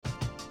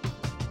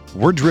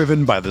We're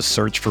driven by the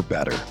search for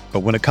better. But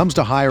when it comes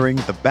to hiring,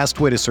 the best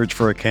way to search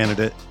for a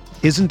candidate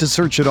isn't to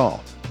search at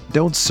all.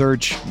 Don't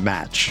search,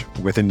 match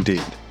with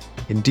Indeed.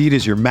 Indeed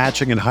is your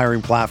matching and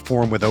hiring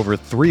platform with over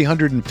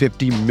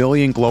 350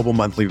 million global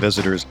monthly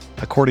visitors,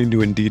 according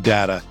to Indeed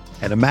data,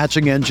 and a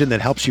matching engine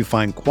that helps you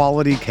find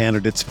quality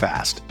candidates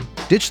fast.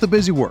 Ditch the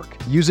busy work.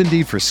 Use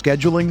Indeed for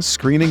scheduling,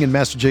 screening, and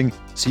messaging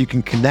so you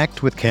can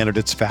connect with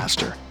candidates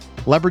faster.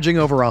 Leveraging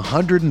over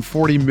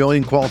 140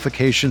 million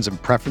qualifications and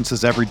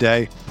preferences every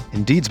day,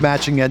 Indeed's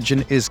matching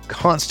engine is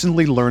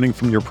constantly learning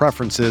from your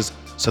preferences,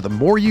 so the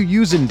more you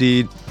use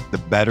Indeed, the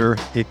better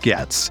it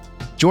gets.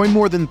 Join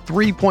more than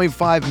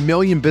 3.5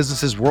 million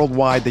businesses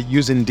worldwide that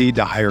use Indeed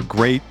to hire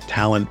great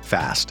talent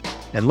fast.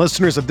 And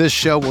listeners of this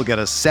show will get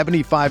a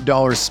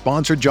 $75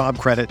 sponsored job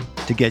credit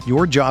to get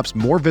your jobs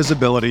more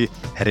visibility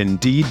at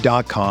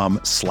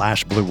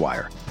Indeed.com/Blue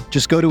Wire.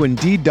 Just go to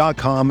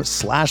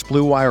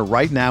Indeed.com/Blue Wire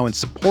right now and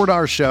support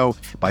our show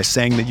by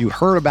saying that you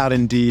heard about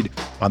Indeed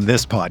on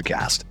this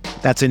podcast.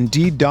 That's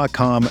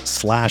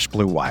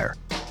Indeed.com/Blue Wire.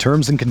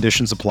 Terms and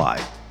conditions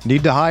apply.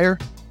 Need to hire?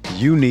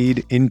 You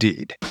need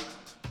Indeed.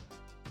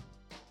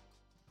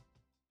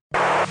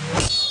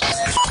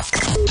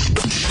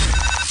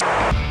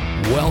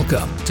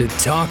 Welcome to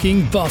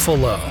Talking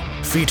Buffalo,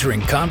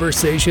 featuring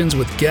conversations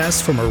with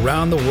guests from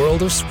around the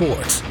world of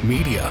sports,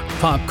 media,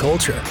 pop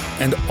culture,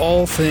 and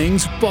all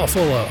things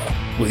Buffalo,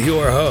 with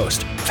your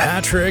host,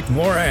 Patrick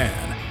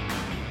Moran.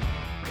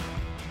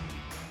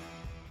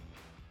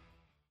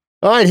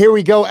 All right, here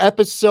we go.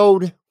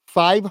 Episode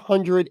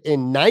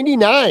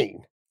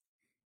 599.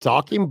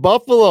 Talking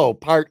Buffalo,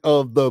 part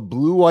of the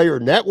Blue Wire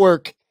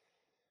Network.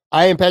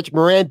 I am Patrick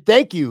Moran.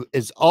 Thank you,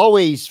 as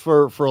always,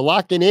 for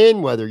locking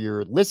in, whether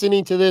you're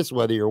listening to this,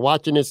 whether you're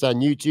watching this on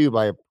YouTube.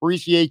 I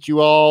appreciate you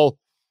all.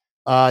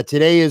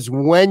 Today is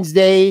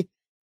Wednesday.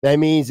 That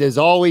means, as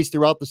always,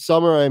 throughout the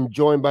summer, I'm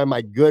joined by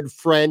my good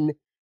friend,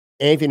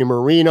 Anthony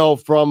Marino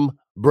from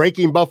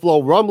Breaking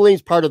Buffalo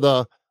Rumblings, part of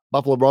the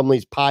Buffalo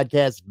Rumblings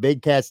podcast,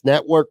 Big Cast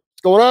Network.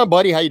 What's going on,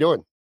 buddy? How you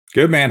doing?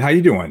 Good, man. How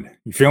you doing?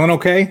 You feeling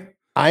okay?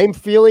 I'm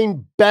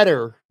feeling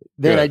better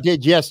than I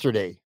did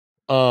yesterday.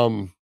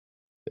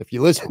 If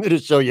you listened to the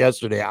show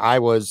yesterday, I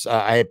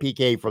had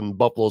PK from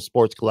Buffalo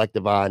Sports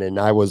Collective on, and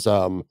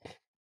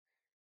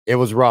it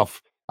was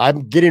rough.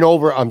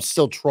 I'm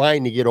still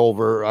trying to get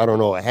over, I don't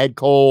know, a head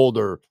cold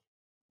or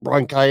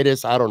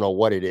bronchitis. I don't know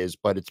what it is,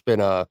 but it's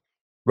been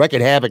wreaking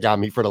havoc on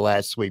me for the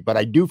last week, but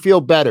I do feel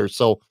better.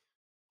 So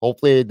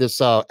hopefully this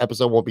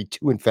episode won't be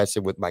too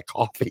infested with my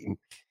coughing.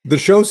 The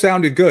show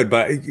sounded good,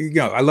 but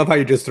I love how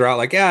you just throw out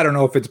like, I don't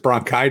know if it's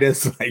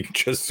bronchitis, like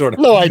just sort of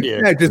no idea.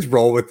 Yeah, just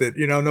roll with it,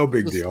 no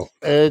big deal.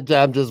 And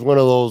I'm just one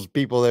of those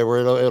people that where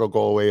it'll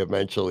go away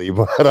eventually.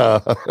 But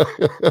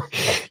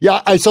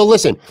yeah, so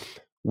listen,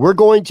 we're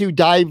going to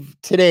dive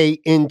today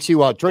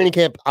into training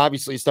camp.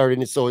 Obviously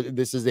starting, so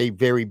this is a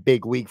very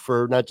big week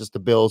for not just the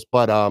Bills,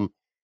 but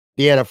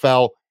the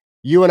NFL.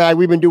 You and I,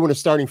 we've been doing a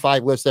starting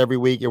five list every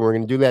week, and we're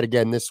going to do that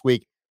again this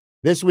week.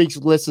 This week's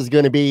list is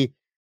going to be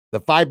the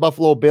 5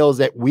 Buffalo Bills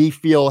that we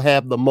feel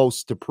have the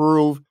most to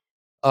prove.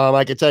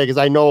 I can tell you, because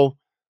I know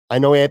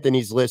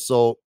Anthony's list.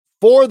 So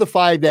 4 of the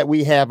 5 that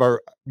we have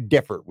are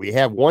different. We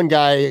have one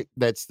guy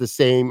that's the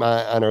same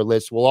on our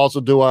list. We'll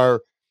also do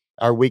our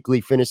weekly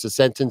Finish the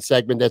Sentence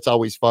segment. That's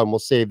always fun. We'll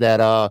save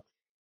that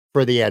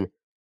for the end.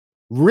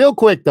 Real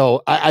quick,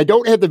 though, I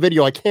don't have the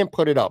video. I can't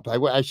put it up.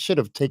 I should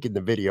have taken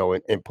the video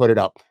and put it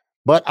up.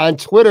 But on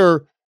Twitter,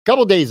 a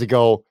couple days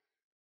ago,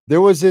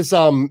 there was this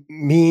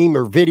meme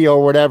or video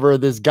or whatever,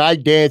 this guy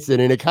dancing,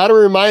 and it kind of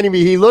reminded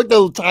me, he looked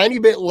a tiny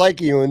bit like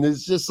you, and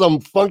there's just some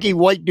funky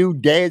white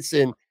dude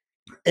dancing.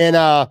 And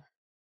I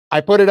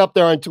put it up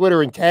there on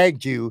Twitter and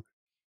tagged you,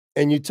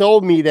 and you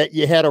told me that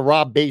you had a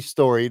Rob Base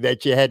story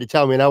that you had to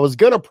tell me. And I was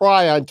going to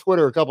pry on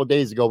Twitter a couple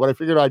days ago, but I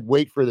figured I'd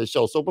wait for the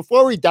show. So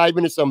before we dive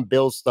into some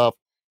Bills stuff,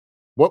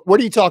 what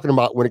are you talking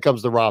about when it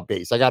comes to Rob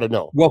Base? I got to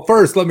know. Well,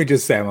 first, let me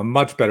just say I'm a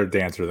much better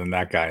dancer than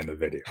that guy in the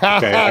video.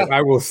 Okay,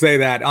 I will say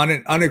that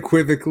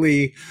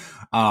unequivocally.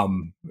 I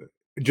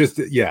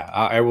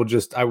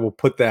will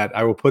put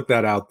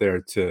that out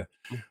there to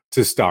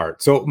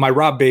start. So my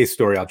Rob Base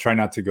story, I'll try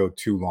not to go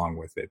too long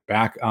with it.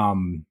 Back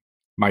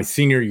my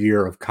senior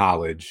year of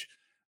college,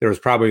 there was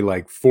probably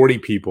like 40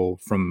 people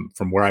from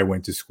where I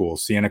went to school,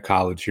 Siena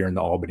College here in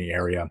the Albany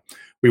area.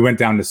 We went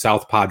down to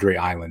South Padre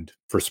Island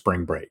for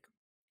spring break.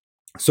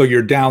 So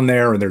you're down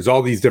there and there's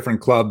all these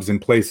different clubs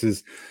and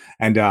places.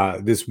 And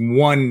this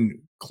one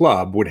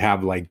club would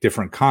have like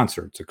different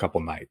concerts a couple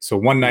nights. So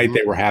one night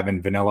they were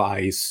having Vanilla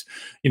Ice,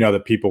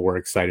 that people were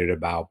excited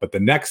about. But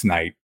the next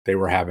night they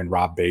were having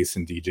Rob Base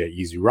and DJ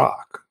Easy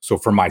Rock. So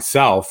for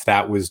myself,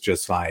 that was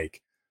just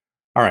like,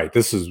 all right,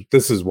 this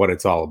is what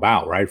it's all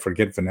about, right?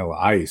 Forget Vanilla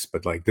Ice,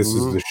 but like this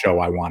is the show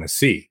I want to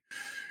see.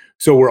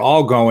 So we're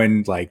all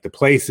going, like the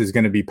place is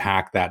going to be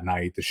packed that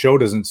night. The show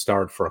doesn't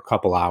start for a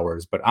couple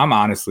hours, but I'm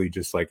honestly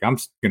just like, I'm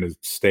going to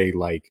stay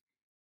like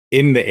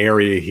in the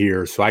area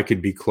here so I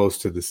could be close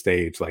to the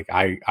stage. Like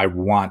I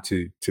want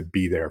to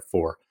be there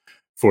for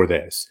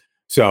this.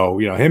 So,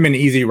 him and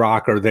Easy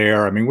Rock are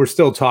there. I mean, we're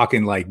still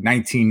talking like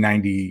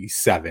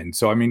 1997.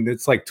 So, I mean,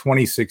 it's like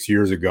 26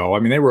 years ago. I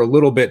mean, they were a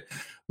little bit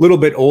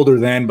older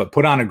then, but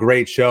put on a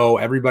great show.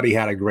 Everybody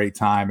had a great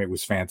time. It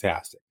was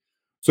fantastic.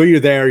 So you're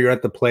there, you're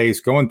at the place,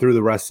 going through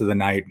the rest of the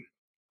night.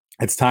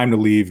 It's time to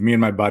leave. Me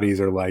and my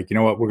buddies are like, you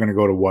know what? We're going to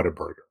go to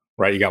Whataburger,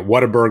 right? You got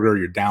Whataburger.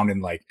 You're down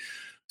in like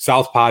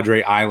South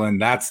Padre Island.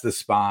 That's the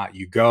spot.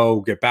 You go,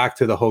 get back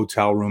to the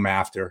hotel room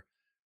after.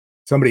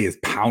 Somebody is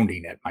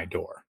pounding at my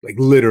door, like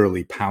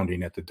literally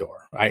pounding at the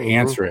door. I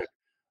answer it.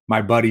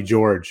 My buddy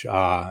George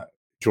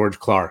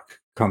Clark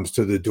comes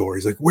to the door.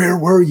 He's like, "Where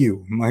were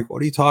you?" I'm like,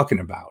 "What are you talking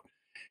about?"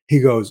 He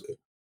goes,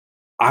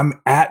 "I'm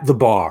at the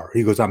bar."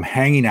 He goes, "I'm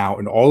hanging out."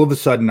 And all of a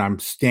sudden I'm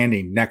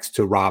standing next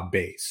to Rob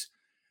Bass.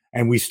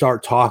 And we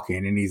start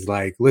talking. And he's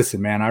like,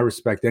 "Listen, man, I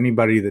respect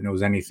anybody that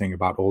knows anything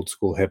about old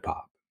school hip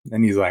hop."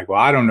 And he's like, "Well,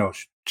 I don't know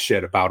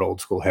shit about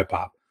old school hip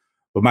hop.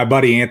 But my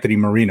buddy Anthony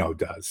Marino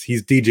does.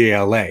 He's DJ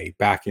LA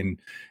back in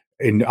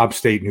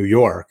upstate New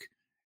York,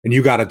 and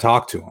you got to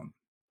talk to him."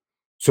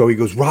 So he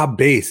goes, "Rob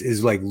Bass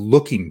is like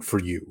looking for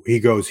you." He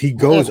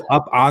goes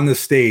up on the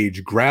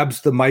stage, grabs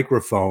the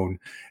microphone,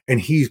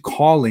 and he's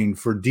calling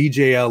for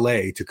DJ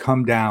LA to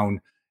come down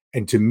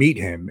and to meet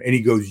him. And he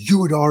goes,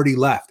 "You had already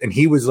left." And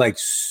he was like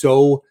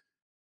so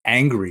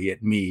angry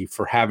at me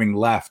for having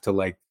left to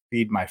like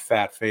feed my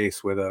fat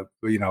face with a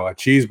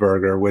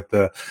cheeseburger with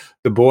the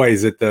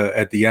boys at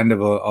the end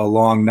of a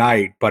long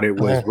night. But it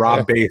was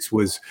Rob Bass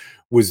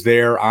was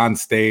there on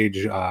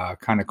stage,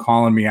 kind of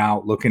calling me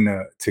out, looking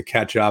to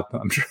catch up.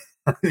 I'm sure,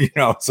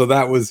 so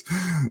that was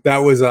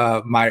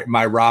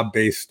my Rob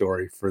Bass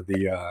story for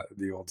the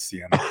old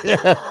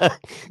Sienna.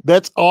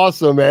 That's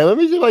awesome, man. Let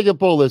me see if I can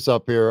pull this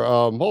up here.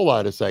 Hold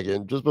on a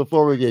second, just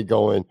before we get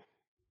going.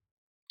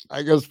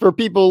 I guess for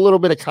people, a little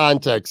bit of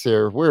context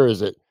here. Where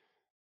is it?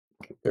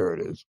 There it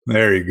is.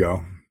 There you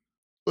go.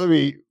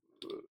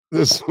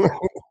 This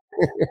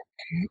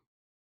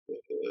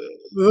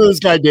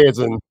guy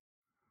dancing.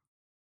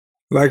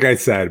 Like I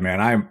said,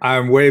 man,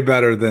 I'm way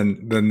better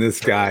than this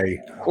guy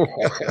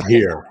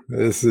here.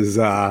 This is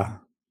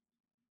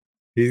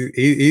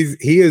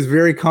he is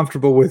very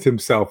comfortable with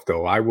himself,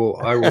 though. I will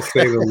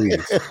say the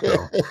least.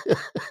 So.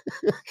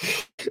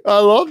 I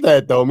love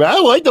that though, man. I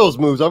like those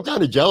moves. I'm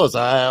kind of jealous.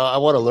 I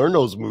want to learn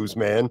those moves,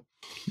 man.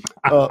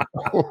 I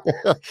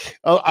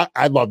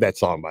love that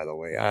song, by the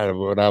way.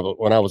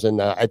 When I was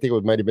in, I think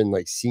it might have been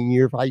like senior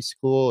year of high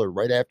school or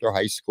right after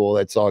high school.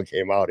 That song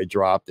came out. It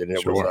dropped, and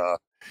it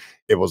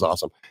was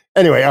awesome.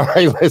 Anyway, all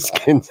right, let's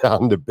get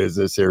down to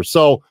business here.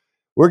 So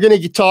we're going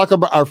to talk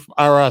about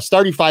our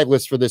starting five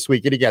list for this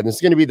week. And again, this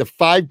is going to be the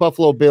 5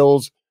 Buffalo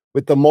Bills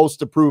with the most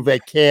to prove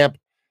at camp.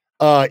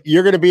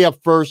 You're going to be up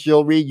first.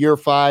 You'll read your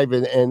 5,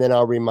 and then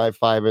I'll read my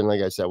 5. And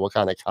like I said, we'll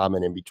kind of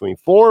comment in between.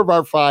 4 of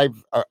our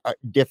 5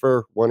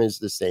 differ. 1 is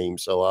the same.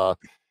 So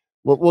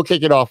we'll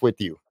kick it off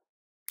with you.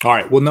 All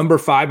right. Well, number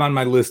 5 on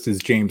my list is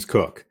James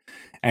Cook.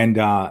 And,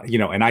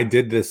 and I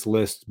did this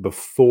list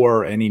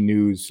before any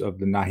news of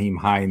the Nyheim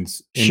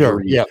Hines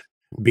injury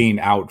being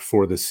out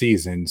for the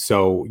season.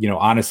 So,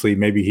 honestly,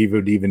 maybe he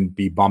would even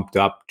be bumped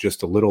up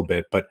just a little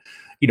bit. But,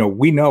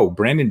 we know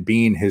Brandon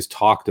Beane has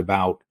talked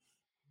about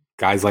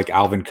guys like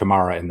Alvin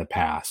Kamara in the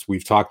past.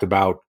 We've talked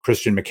about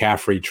Christian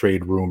McCaffrey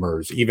trade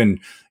rumors, even,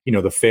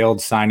 the failed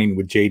signing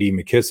with J.D.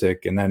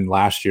 McKissick. And then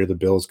last year, the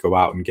Bills go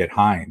out and get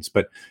Hines.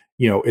 But,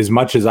 as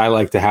much as I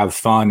like to have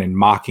fun and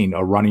mocking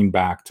a running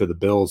back to the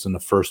Bills in the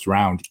first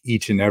round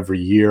each and every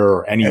year,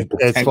 or any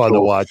that's fun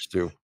to watch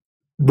too,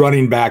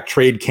 running back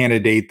trade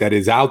candidate that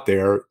is out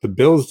there, the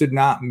Bills did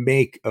not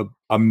make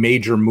a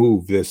major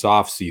move this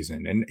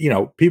offseason. And,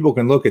 people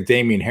can look at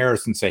Damian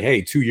Harris and say,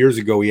 hey, 2 years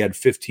ago, he had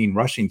 15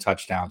 rushing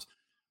touchdowns.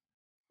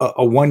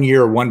 A 1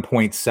 year,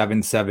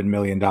 $1.77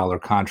 million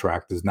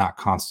contract does not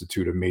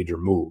constitute a major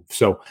move.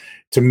 So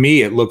to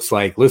me, it looks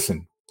like,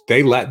 listen,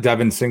 they let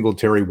Devin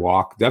Singletary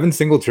walk. Devin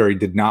Singletary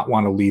did not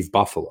want to leave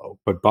Buffalo,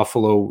 but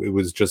Buffalo, it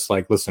was just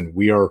like, listen,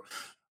 we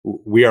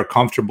are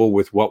comfortable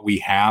with what we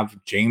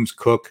have. James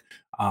Cook,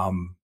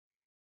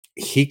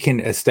 he can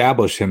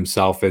establish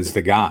himself as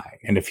the guy.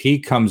 And if he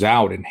comes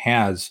out and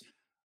has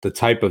the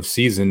type of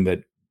season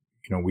that,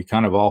 we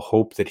kind of all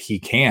hope that he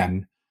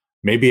can,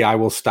 maybe I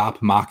will stop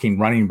mocking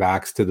running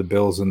backs to the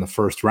Bills in the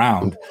first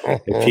round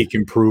if he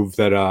can prove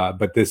that.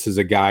 But this is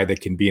a guy that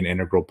can be an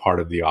integral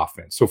part of the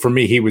offense. So for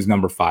me, he was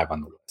number 5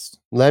 on the list.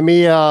 Let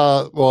me,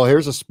 well,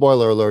 here's a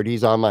spoiler alert.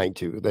 He's on mine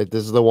too. That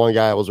this is the one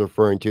guy I was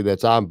referring to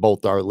that's on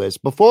both our lists.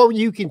 Before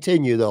you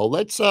continue though,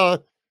 let's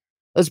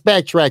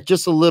backtrack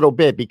just a little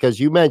bit because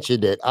you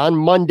mentioned it on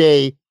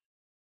Monday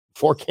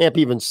before camp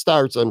even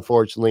starts.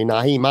 Unfortunately,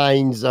 Nyheim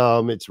Hines,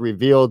 it's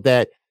revealed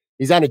that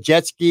he's on a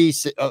jet ski,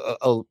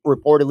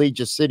 reportedly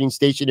just sitting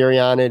stationary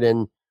on it.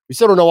 And we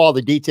still don't know all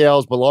the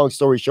details, but long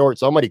story short,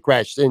 somebody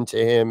crashed into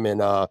him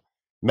and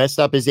messed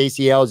up his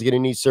ACL. He's going to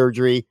need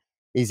surgery.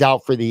 He's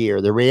out for the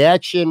year. The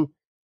reaction,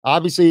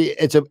 obviously,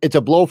 it's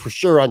a blow for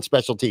sure on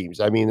special teams.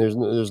 I mean,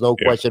 there's no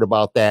question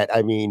about that.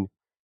 I mean,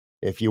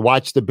 if you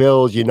watch the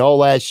Bills,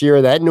 last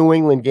year, that New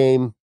England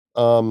game,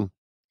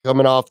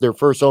 coming off their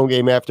first home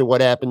game after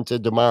what happened to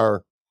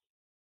DeMar.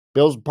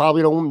 Bills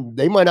probably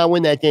they might not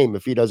win that game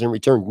if he doesn't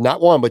return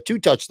not one, but 2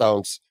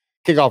 touchdowns,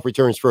 kickoff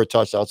returns for a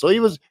touchdown. So he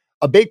was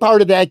a big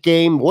part of that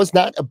game, was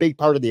not a big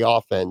part of the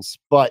offense,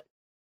 but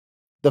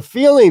the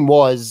feeling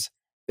was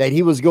that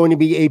he was going to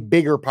be a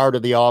bigger part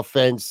of the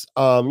offense.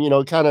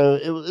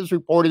 It was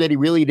reported that he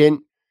really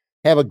didn't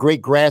have a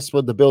great grasp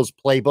of the Bills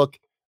playbook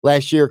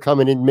last year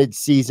coming in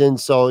mid-season.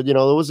 So, it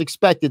was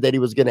expected that he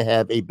was going to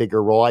have a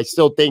bigger role. I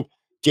still think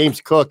James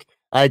Cook,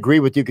 I agree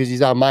with you because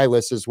he's on my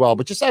list as well.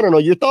 But just, I don't know,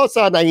 your thoughts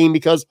on Nyheim,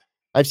 because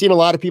I've seen a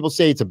lot of people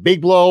say it's a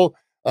big blow.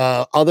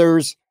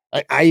 Others,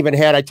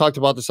 I talked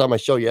about this on my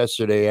show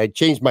yesterday. I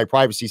changed my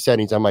privacy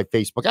settings on my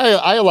Facebook.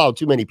 I allowed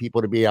too many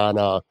people to be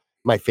on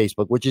my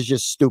Facebook, which is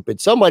just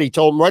stupid. Somebody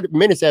told him right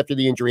minutes after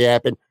the injury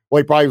happened,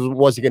 well, he probably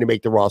wasn't going to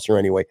make the roster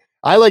anyway.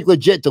 I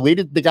legit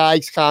deleted the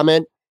guy's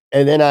comment,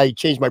 and then I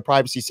changed my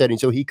privacy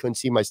settings so he couldn't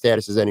see my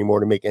statuses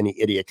anymore to make any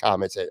idiot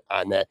comments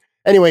on that.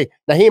 Anyway,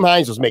 Nyheim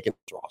Hines was making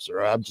the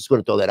roster. I'm just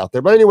going to throw that out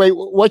there. But anyway,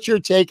 what's your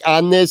take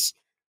on this?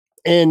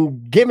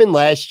 And given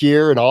last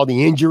year and all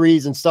the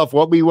injuries and stuff,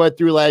 what we went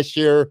through last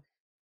year,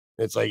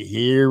 it's like,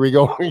 here we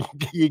go.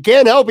 You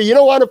can't help it. You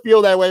don't want to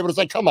feel that way, but it's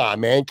like, come on,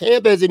 man.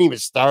 Camp hasn't even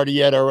started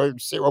yet. Or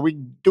are we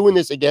doing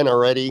this again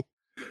already?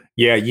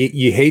 Yeah,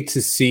 you hate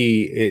to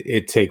see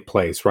it take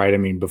place, right? I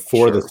mean,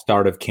 before the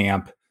start of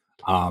camp,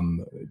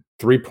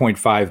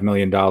 $3.5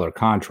 million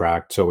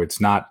contract. So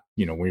it's not,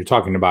 when you're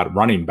talking about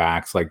running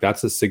backs, like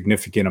that's a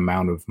significant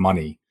amount of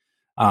money.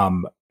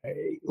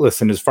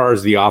 Listen, as far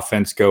as the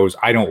offense goes,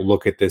 I don't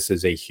look at this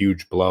as a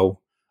huge blow.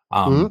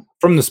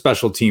 From the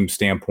special team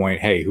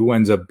standpoint, hey, who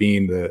ends up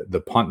being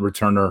the punt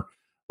returner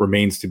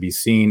remains to be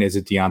seen. Is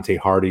it Deontay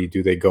Hardy?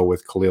 Do they go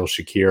with Khalil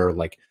Shakir?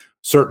 Like,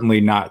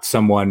 certainly not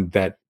someone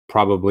that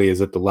probably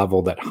is at the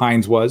level that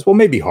Hines was. Well,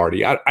 maybe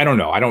Hardy. I don't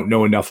know. I don't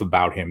know enough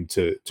about him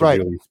to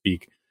really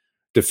speak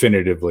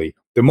definitively.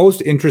 The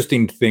most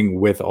interesting thing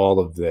with all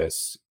of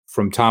this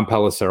from Tom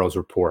Pelissero's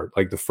report,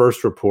 like the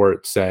first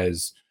report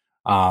says,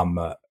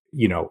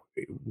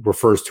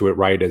 refers to it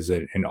right as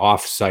an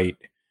off-site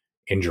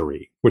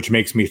injury, which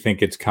makes me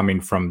think it's coming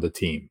from the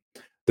team.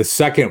 The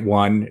second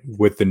one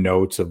with the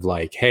notes of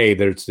like, hey,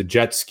 there's the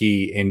jet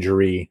ski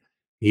injury.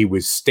 He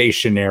was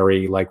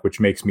stationary, like, which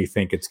makes me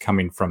think it's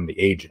coming from the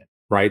agent,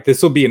 right?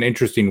 This will be an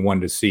interesting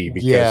one to see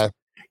because,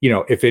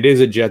 if it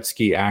is a jet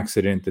ski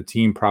accident, the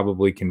team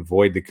probably can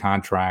void the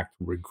contract,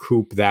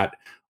 recoup that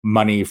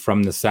money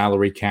from the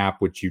salary cap,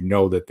 which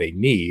that they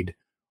need.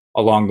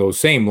 Along those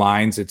same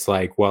lines, it's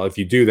like, well, if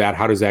you do that,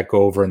 how does that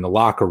go over in the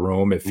locker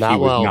room if he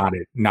was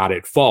not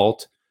at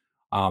fault?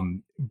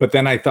 But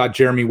then I thought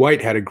Jeremy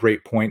White had a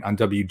great point on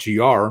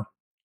WGR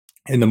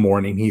in the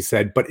morning. He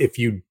said, but if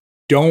you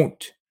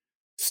don't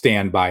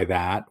stand by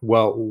that,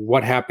 well,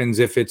 what happens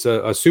if it's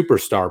a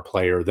superstar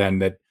player then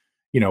that,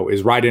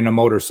 is riding a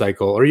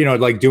motorcycle or,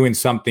 like doing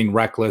something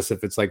reckless?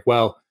 If it's like,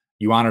 well,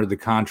 you honored the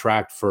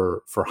contract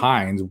for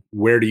Hines,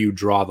 where do you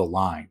draw the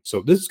line?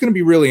 So this is going to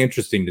be really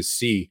interesting to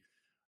see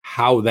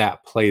how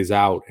that plays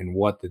out and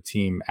what the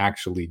team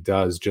actually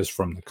does just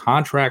from the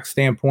contract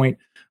standpoint.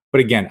 But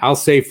again, I'll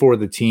say for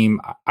the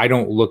team, I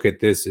don't look at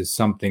this as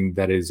something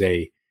that is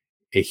a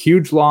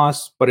huge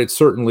loss, but it's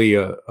certainly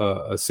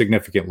a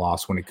significant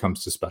loss when it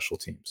comes to special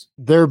teams.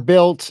 They're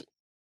built,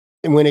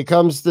 and when it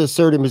comes to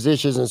certain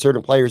positions and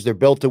certain players, they're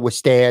built to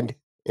withstand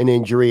an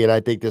injury. And I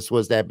think this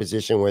was that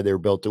position where they're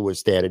built to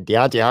withstand it.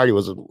 Deontay Hardy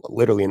was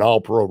literally an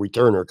all-pro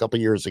returner a couple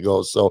of years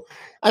ago. So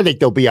I think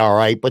they'll be all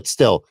right, but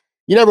still,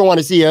 you never want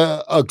to see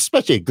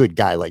especially a good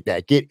guy like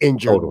that get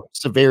injured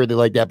severely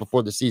like that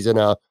before the season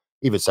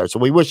even starts. So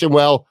we wish him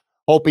well.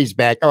 Hope he's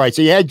back. All right.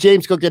 So you had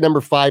James Cook at number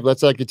 5.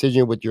 Let's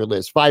continue with your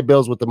list. 5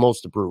 Bills with the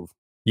most to prove.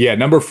 Yeah.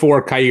 Number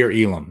 4, Kaiir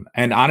Elam.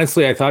 And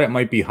honestly, I thought it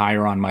might be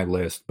higher on my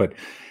list, but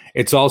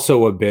it's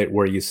also a bit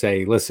where you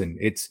say, listen,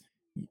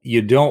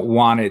 you don't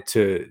want it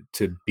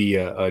to be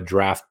a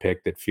draft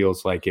pick that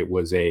feels like it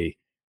was a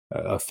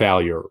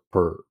failure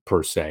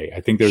per se.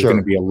 I think there's going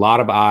to be a lot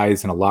of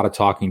eyes and a lot of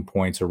talking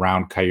points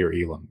around Kaiir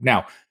Elam.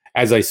 Now,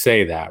 as I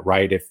say that,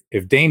 right,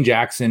 if Dane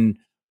Jackson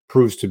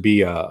proves to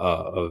be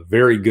a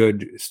very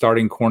good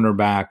starting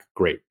cornerback,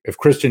 great. If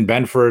Christian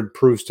Benford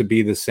proves to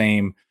be the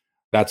same,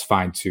 that's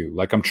fine too.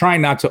 Like, I'm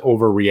trying not to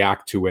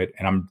overreact to it,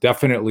 and I'm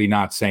definitely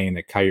not saying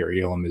that Kaiir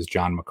Elam is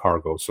John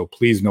McCargo, so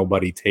please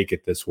nobody take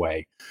it this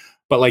way.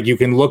 But like, you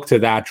can look to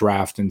that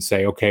draft and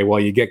say, okay, well,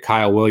 you get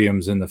Kyle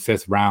Williams in the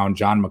 5th round.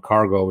 John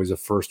McCargo is a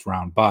 1st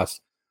round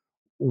bust.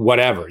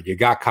 Whatever. You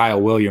got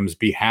Kyle Williams.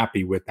 Be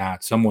happy with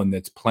that. Someone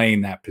that's playing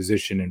that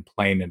position and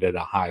playing it at a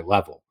high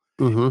level.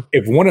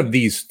 If one of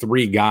these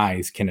 3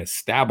 guys can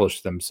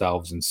establish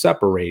themselves and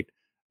separate,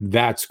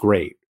 that's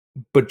great.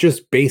 But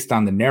just based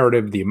on the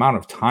narrative, the amount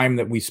of time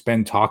that we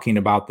spend talking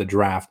about the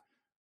draft,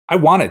 I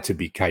want it to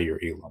be Kaiir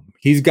Elam.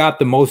 He's got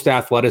the most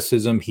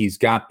athleticism. He's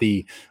got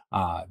the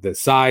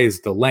size,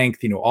 the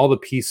length, all the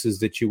pieces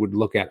that you would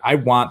look at. I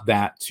want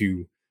that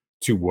to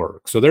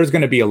work. So there's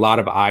going to be a lot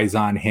of eyes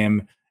on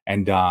him,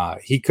 and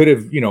he could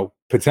have,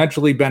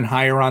 potentially been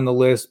higher on the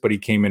list, but he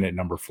came in at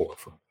number 4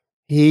 for me.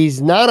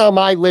 He's not on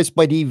my list,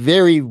 but he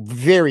very,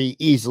 very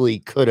easily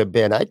could have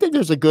been. I think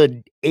there's a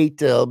good 8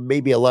 to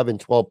maybe 11,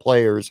 12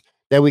 players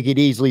that we could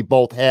easily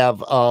both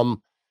have on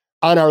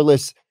our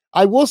list.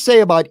 I will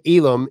say about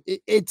Elam,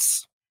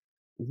 it's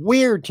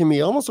weird to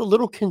me, almost a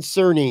little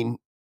concerning.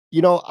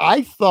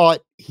 I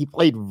thought he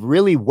played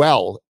really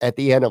well at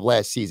the end of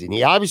last season.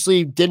 He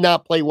obviously did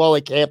not play well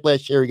at camp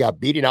last year. He got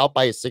beaten out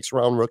by a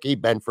 6th-round rookie,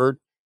 Benford.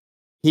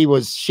 He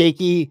was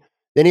shaky.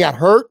 Then he got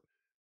hurt.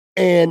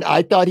 And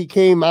I thought he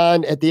came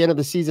on at the end of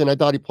the season. I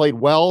thought he played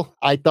well.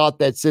 I thought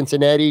that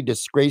Cincinnati,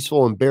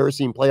 disgraceful,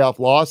 embarrassing playoff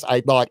loss.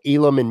 I thought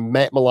Elam and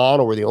Matt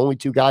Milano were the only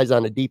 2 guys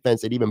on the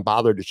defense that even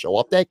bothered to show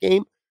up that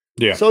game.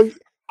 Yeah. So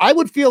I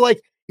would feel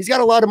like he's got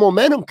a lot of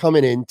momentum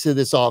coming into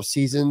this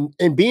offseason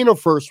and being a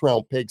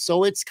first-round pick.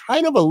 So it's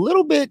kind of a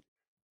little bit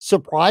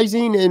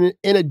surprising and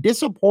in a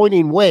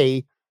disappointing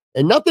way.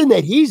 And nothing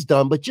that he's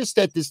done, but just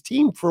that this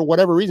team, for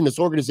whatever reason, this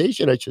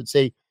organization, I should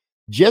say,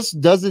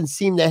 just doesn't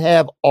seem to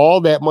have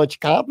all that much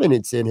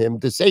confidence in him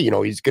to say,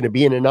 he's going to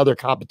be in another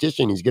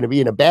competition. He's going to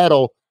be in a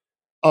battle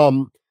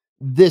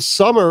this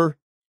summer.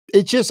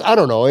 It just, I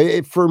don't know.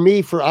 I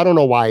don't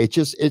know why.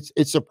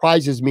 It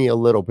surprises me a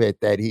little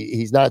bit that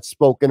he's not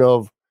spoken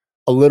of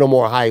a little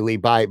more highly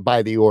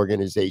by the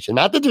organization.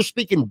 Not that they're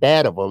speaking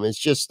bad of him. It's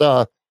just,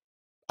 I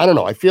don't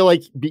know. I feel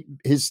like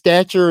his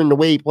stature and the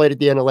way he played at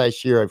the end of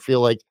last year, I feel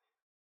like,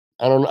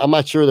 I'm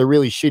not sure there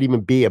really should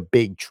even be a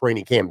big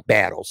training camp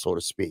battle, so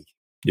to speak.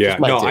 Yeah,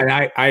 no, and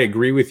I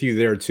agree with you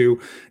there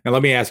too. Now,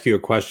 let me ask you a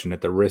question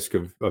at the risk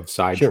of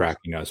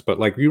sidetracking us. But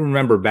like you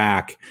remember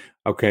back,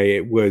 okay,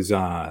 it was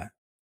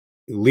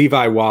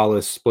Levi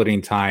Wallace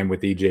splitting time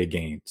with EJ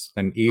Gaines,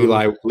 then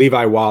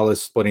Levi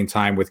Wallace splitting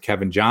time with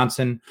Kevin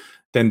Johnson,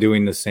 then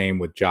doing the same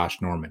with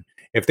Josh Norman.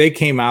 If they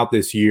came out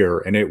this year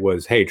and it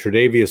was, hey,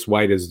 Tre'Davious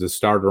White is the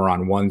starter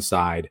on one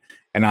side,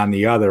 and on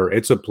the other,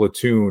 it's a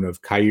platoon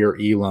of Kaiir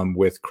Elam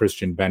with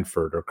Christian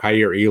Benford or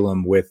Kaiir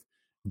Elam with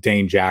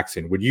Dane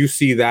Jackson, would you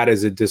see that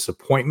as a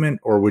disappointment,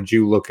 or would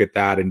you look at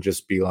that and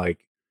just be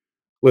like,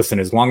 listen,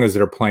 as long as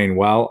they're playing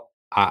well,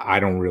 I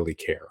don't really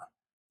care?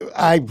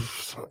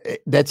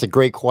 That's a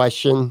great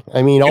question.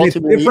 I mean, it's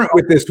different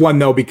with this one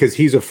though, because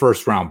he's a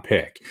first-round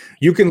pick.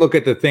 You can look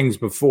at the things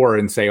before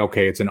and say,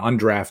 okay, it's an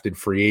undrafted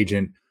free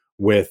agent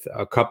with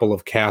a couple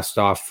of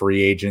cast-off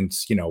free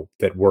agents,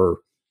 that were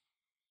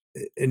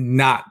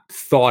not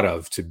thought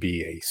of to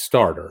be a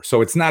starter.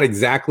 So it's not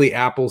exactly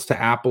apples to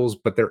apples,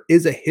 but there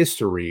is a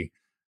history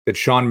that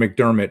Sean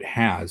McDermott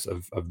has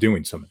of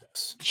doing some of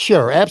this.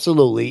 Sure,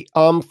 absolutely.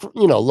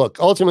 Look,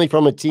 ultimately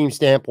from a team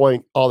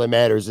standpoint, all that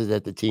matters is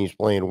that the team's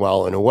playing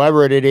well, and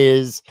whoever it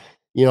is,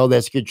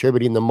 that's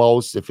contributing the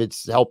most, if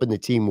it's helping the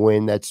team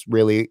win, that's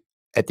really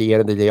at the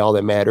end of the day all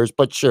that matters.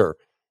 But sure,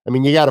 I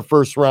mean, you got a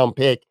first-round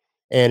pick.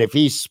 And if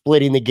he's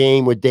splitting the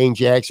game with Dane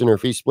Jackson, or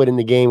if he's splitting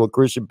the game with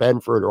Christian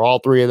Benford, or all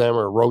 3 of them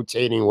are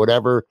rotating,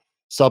 whatever,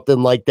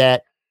 something like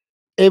that,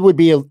 it would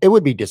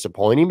be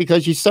disappointing,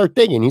 because you start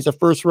thinking he's a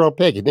first-round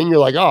pick, and then you're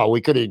like, oh,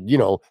 we could have,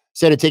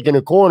 instead of taking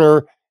a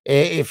corner,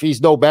 if he's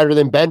no better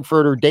than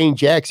Benford or Dane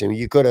Jackson,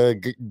 you could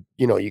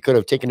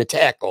have taken a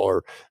tackle,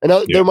 or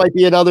there might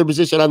be another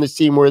position on this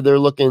team where they're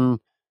looking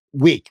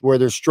weak, where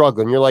they're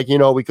struggling. You're like,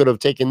 we could have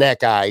taken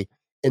that guy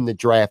in the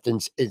draft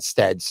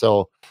instead.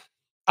 So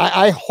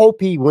I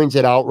hope he wins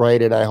it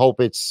outright, and I hope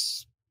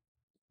it's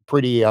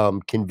pretty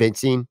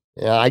convincing.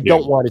 I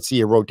don't want to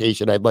see a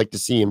rotation. I'd like to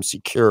see him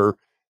secure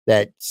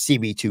that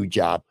CB2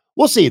 job.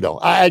 We'll see, though.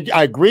 I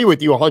agree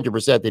with you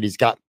 100% that he's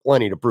got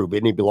plenty to prove,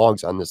 and he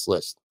belongs on this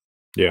list.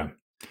 Yeah.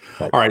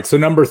 All right. So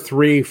number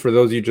 3, for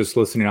those of you just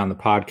listening on the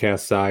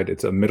podcast side,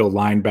 it's a middle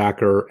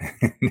linebacker.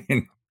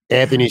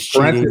 Anthony's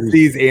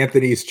cheating.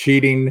 Anthony's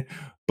cheating.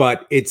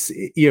 But it's,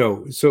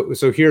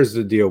 so here's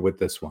the deal with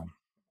this one.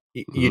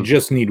 You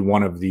just need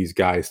one of these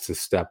guys to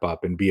step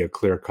up and be a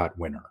clear-cut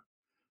winner,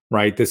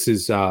 right? This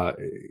is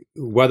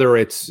whether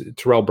it's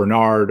Terrell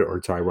Bernard or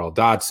Tyrell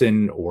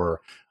Dodson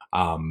or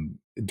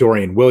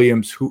Dorian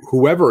Williams,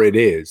 whoever it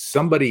is,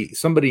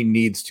 somebody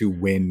needs to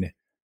win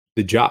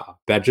the job.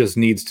 That just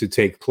needs to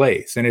take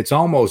place. And it's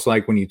almost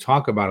like when you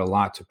talk about a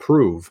lot to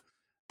prove,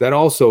 that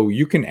also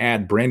you can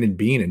add Brandon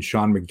Beane and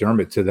Sean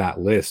McDermott to that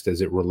list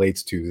as it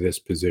relates to this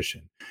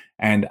position.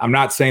 And I'm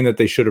not saying that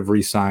they should have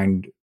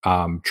re-signed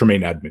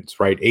Tremaine Edmunds,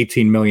 right?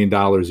 $18 million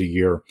a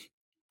year.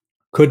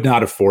 Could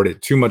not afford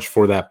it. Too much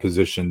for that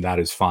position. That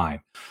is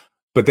fine.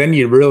 But then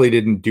you really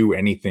didn't do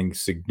anything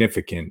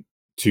significant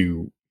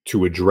to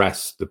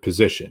address the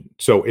position.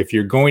 So if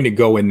you're going to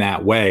go in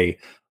that way,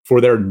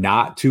 for there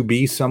not to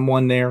be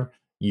someone there,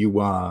 you're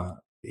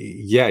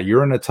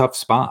in a tough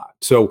spot.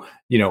 So,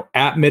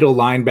 at middle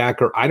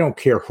linebacker, I don't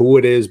care who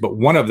it is, but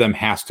one of them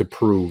has to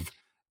prove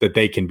that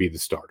they can be the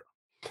starter.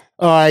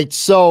 All right.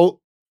 So,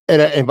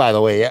 and by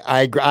the way,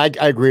 I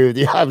agree with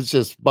you. I was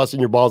just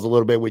busting your balls a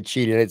little bit with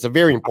cheating. It's a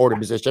very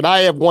important position. I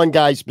have one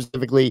guy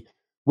specifically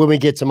when we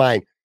get to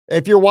mine.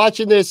 If you're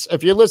watching this,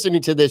 if you're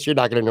listening to this, you're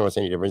not going to notice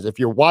any difference. If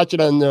you're watching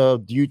on the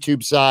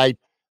YouTube side,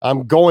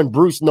 I'm going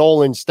Bruce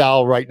Nolan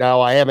style right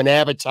now. I have an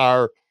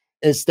avatar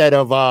instead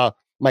of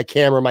my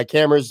camera. My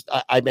camera's,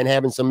 I've been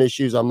having some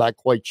issues. I'm not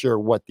quite sure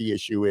what the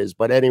issue is.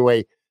 But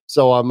anyway,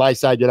 so on my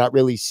side, you're not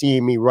really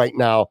seeing me right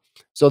now.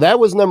 So that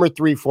was number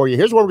 3 for you.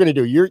 Here's what we're going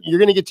to do. You're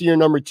going to get to your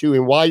number 2.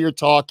 And while you're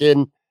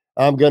talking,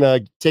 I'm going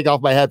to take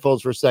off my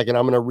headphones for a second.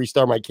 I'm going to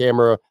restart my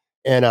camera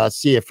and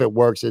see if it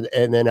works.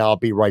 And then I'll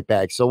be right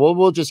back. So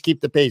we'll just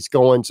keep the pace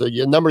going. So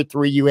your number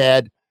 3, you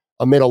had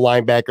a middle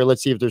linebacker.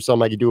 Let's see if there's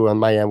something I can do on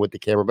my end with the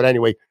camera. But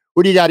anyway,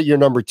 who do you got at your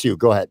number 2?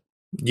 Go ahead.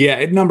 Yeah,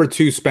 at number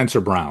 2, Spencer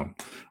Brown,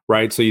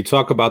 right? So you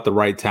talk about the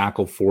right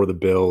tackle for the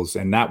Bills,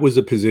 and that was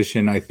a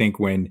position, I think,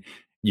 when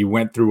you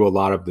went through a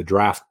lot of the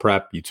draft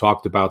prep, you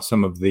talked about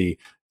some of the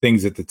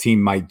things that the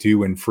team might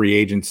do in free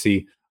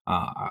agency,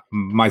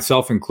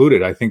 myself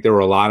included. I think there were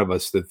a lot of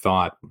us that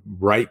thought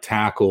right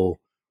tackle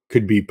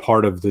could be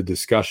part of the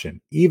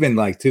discussion, even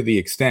like to the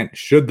extent,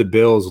 should the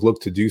Bills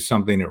look to do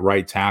something at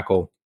right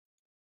tackle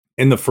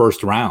in the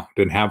first round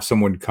and have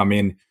someone come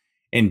in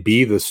and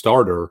be the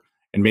starter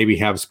and maybe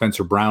have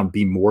Spencer Brown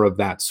be more of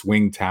that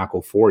swing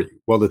tackle for you.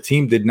 Well, the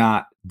team did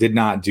not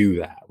do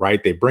that,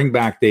 right? They bring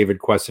back David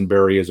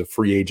Quessenberry as a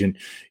free agent.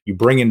 You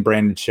bring in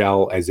Brandon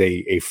Shell as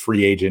a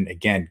free agent.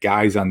 Again,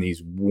 guys on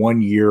these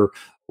 1 year,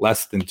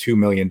 less than $2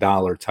 million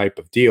type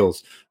of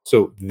deals.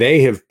 So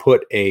they have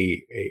put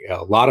a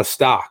lot of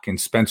stock in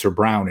Spencer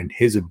Brown and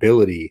his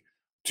ability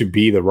to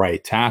be the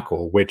right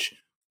tackle, which,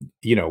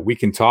 you know, we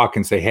can talk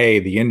and say, hey,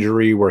 the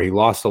injury where he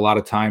lost a lot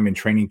of time in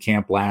training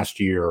camp last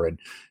year and,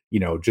 you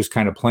know, just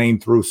kind of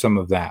playing through some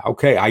of that.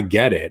 Okay, I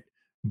get it.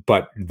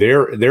 But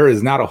there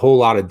is not a whole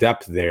lot of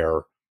depth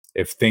there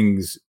if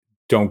things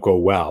don't go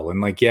well. And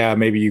like, yeah,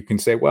 maybe you can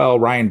say, well,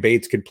 Ryan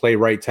Bates could play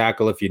right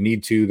tackle if you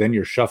need to. Then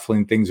you're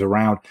shuffling things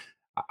around.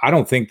 I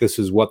don't think this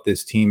is what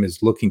this team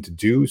is looking to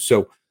do.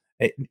 So,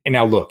 and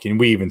now look, and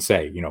we even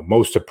say, you know,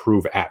 most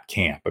approve at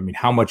camp. I mean,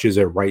 how much is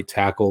a right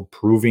tackle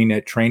proving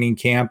at training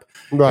camp?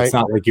 Right. It's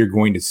not like you're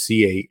going to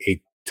see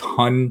a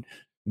ton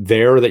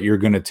there that you're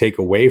going to take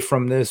away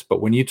from this.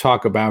 But when you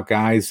talk about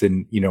guys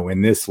and, you know,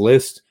 in this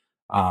list,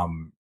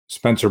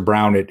 Spencer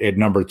Brown at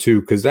number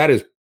 2, because that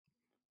is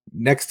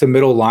next to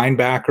middle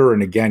linebacker.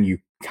 And again, you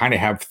kind of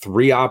have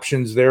 3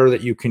 options there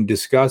that you can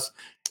discuss,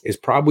 is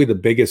probably the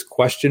biggest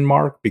question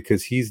mark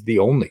because he's the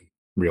only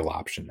real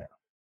option there.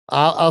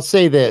 I'll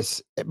say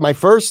this. My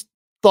first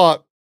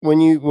thought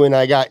when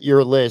I got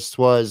your list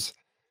was,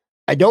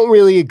 I don't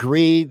really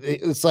agree.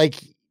 It's like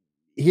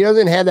he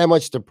doesn't have that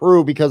much to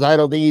prove because I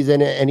don't think he's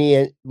in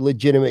any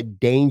legitimate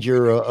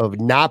danger of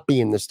not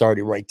being the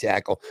starting right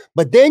tackle.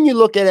 But then you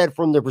look at it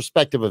from the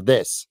perspective of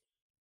this.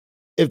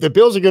 If the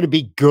Bills are going to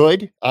be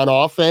good on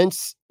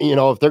offense, you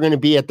know, if they're going to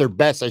be at their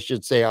best, I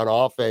should say, on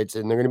offense,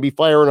 and they're going to be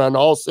firing on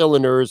all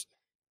cylinders,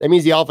 that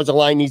means the offensive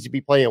line needs to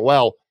be playing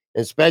well.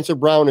 And Spencer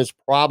Brown is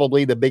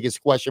probably the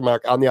biggest question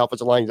mark on the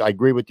offensive line. I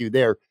agree with you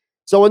there.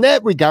 So in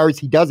that regards,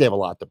 he does have a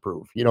lot to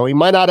prove. You know, he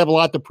might not have a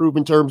lot to prove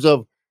in terms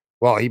of,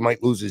 well, he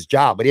might lose his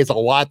job, but he has a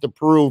lot to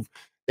prove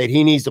that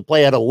he needs to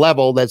play at a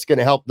level that's going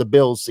to help the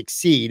Bills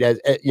succeed as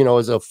you know,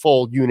 as a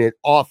full unit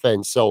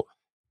offense. So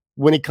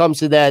when it comes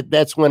to that,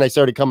 that's when I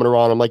started coming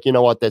around. I'm like, you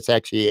know what? That's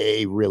actually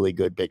a really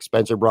good pick.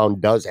 Spencer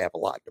Brown does have a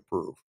lot to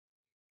prove.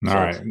 All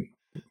right.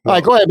 All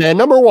right, go ahead, man.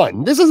 Number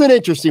 1. This is an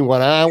interesting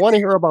one. I want to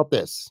hear about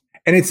this.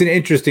 And it's an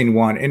interesting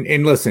one.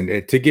 And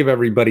listen, to give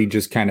everybody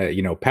just kind of,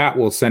 you know, Pat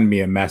will send me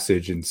a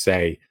message and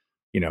say,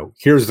 you know,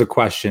 here's the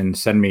question,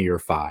 send me your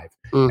 5.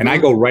 And I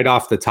go right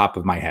off the top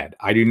of my head.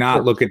 I do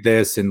not look at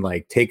this and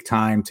like take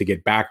time to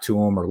get back to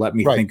them or let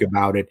me think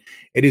about it.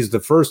 It is the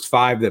first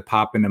 5 that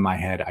pop into my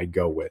head I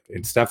go with.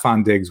 And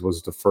Stefon Diggs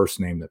was the first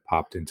name that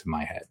popped into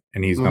my head.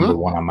 And he's number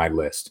 1 on my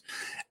list.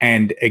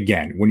 And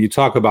again, when you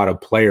talk about a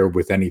player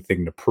with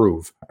anything to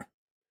prove,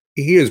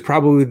 he is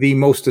probably the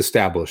most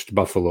established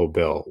Buffalo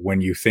Bill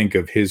when you think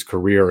of his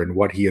career and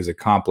what he has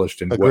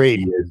accomplished and what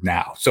he is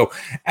now. So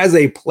as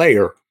a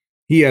player,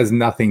 he has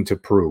nothing to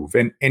prove.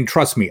 And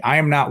trust me, I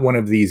am not one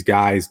of these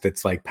guys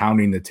that's like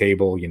pounding the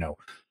table, you know,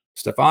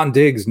 Stefon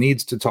Diggs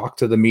needs to talk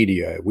to the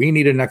media. We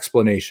need an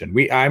explanation.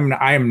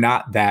 I am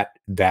not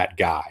that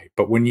guy.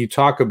 But when you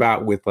talk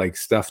about with like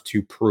stuff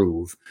to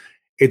prove,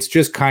 it's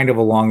just kind of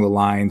along the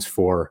lines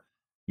for,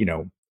 you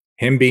know,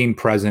 him being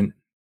present.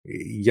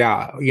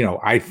 Yeah, you know,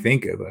 I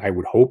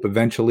would hope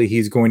eventually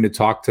he's going to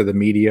talk to the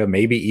media,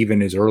 maybe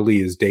even as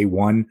early as day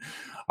 1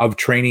 of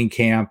training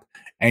camp.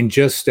 And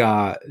just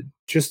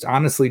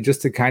honestly,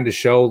 just to kind of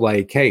show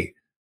like, hey,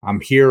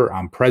 I'm here,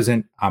 I'm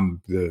present,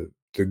 I'm the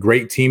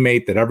great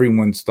teammate that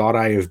everyone's thought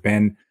I have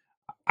been.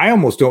 I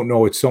almost don't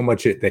know it's so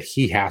much that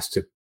he has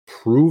to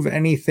prove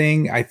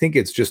anything. I think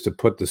it's just to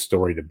put the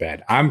story to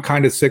bed. I'm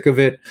kind of sick of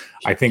it.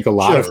 I think a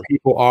lot of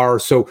people are.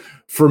 So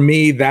for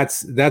me,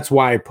 that's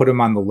why I put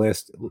him on the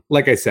list.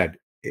 Like I said,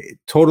 it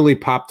totally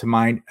popped to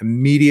mind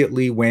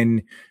immediately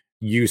when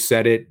you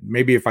said it.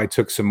 Maybe if I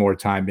took some more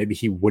time, maybe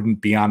he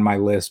wouldn't be on my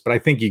list, but I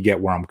think you get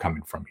where I'm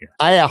coming from here.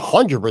 I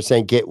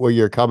 100% get where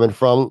you're coming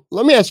from.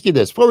 Let me ask you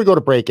this before we go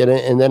to break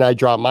and then I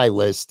drop my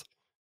list.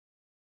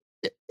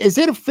 Is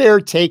it a fair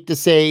take to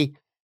say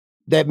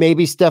that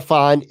maybe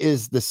Stefon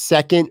is the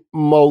second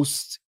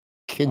most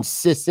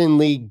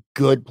consistently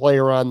good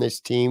player on this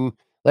team.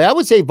 Like I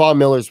would say Von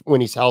Miller's,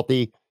 when he's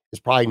healthy, is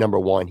probably number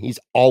one. He's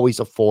always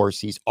a force.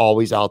 He's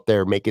always out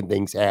there making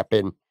things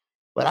happen.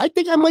 But I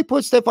think I might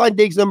put Stefon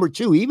Diggs number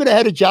two, even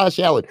ahead of Josh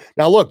Allen.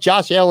 Now, look,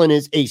 Josh Allen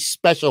is a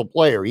special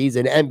player. He's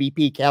an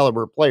MVP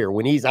caliber player.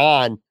 When he's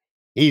on,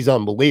 he's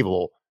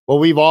unbelievable. But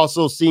we've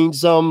also seen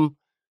some,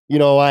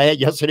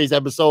 yesterday's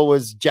episode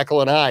was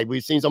Jekyll and Hyde.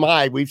 We've seen some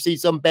Hyde. We've seen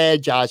some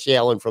bad Josh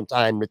Allen from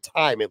time to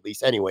time, at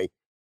least anyway.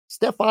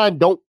 Stefon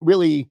don't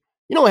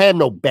have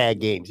no bad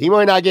games. He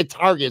might not get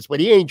targets, but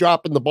he ain't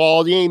dropping the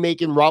ball. He ain't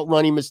making route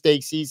running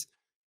mistakes. He's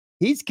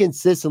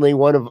consistently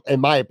one of,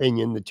 in my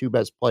opinion, the two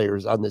best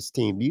players on this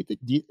team. Do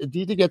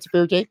you think that's a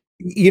fair take?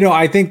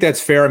 I think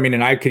that's fair. I mean,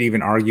 and I could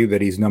even argue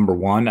that he's number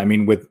one. I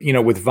mean, with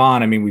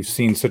Von, I mean, we've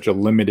seen such a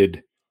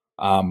limited,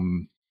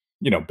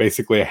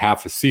 basically a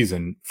half a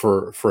season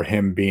for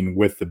him being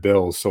with the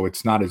Bills. So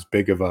it's not as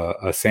big of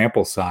a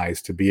sample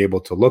size to be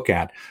able to look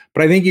at.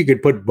 But I think you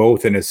could put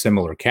both in a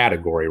similar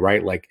category,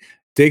 right? Like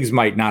Diggs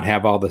might not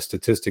have all the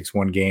statistics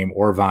one game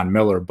or Von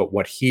Miller, but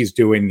what he's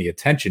doing, the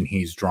attention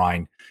he's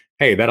drawing,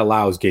 hey, that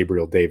allows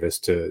Gabriel Davis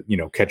to,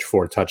 catch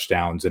 4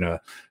 touchdowns in a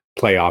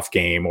playoff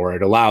game, or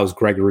it allows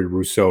Gregory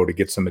Rousseau to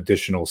get some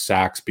additional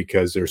sacks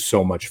because there's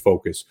so much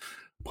focus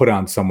put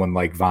on someone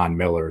like Von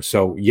Miller.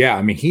 So yeah,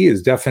 I mean, he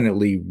is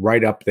definitely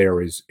right up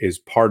there as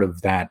part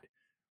of that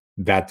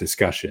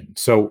discussion.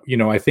 So,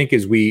 I think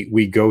as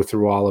we go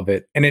through all of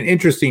it, and an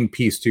interesting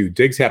piece too,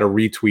 Diggs had a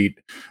retweet,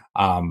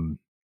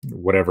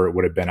 whatever it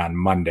would have been on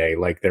Monday,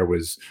 like there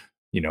was,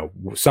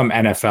 some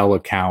NFL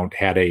account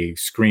had a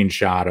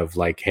screenshot of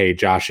like, hey,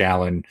 Josh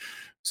Allen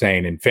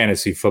saying in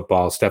fantasy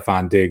football,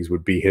 Stefon Diggs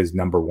would be his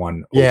number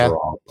one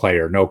overall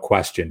player, no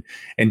question.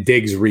 And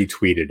Diggs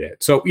retweeted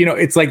it. So,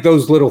 it's like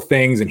those little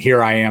things. And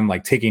here I am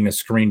like taking a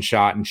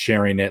screenshot and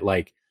sharing it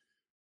like,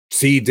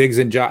 see, Diggs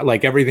and Josh,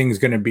 like everything's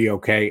going to be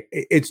okay.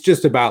 It's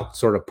just about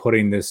sort of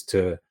putting this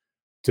to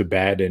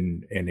bed.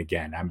 And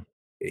again,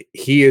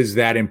 he is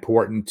that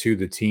important to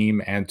the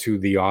team and to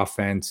the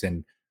offense.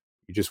 And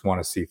you just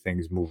want to see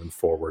things moving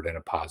forward in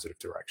a positive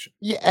direction.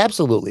 Yeah,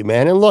 absolutely,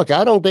 man. And look,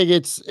 I don't think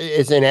it's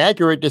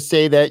inaccurate to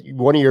say that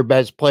one of your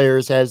best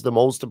players has the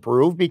most to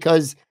prove,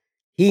 because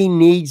he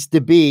needs to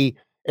be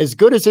as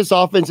good as this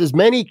offense, as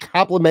many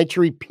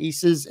complementary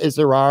pieces as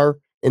there are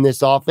in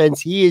this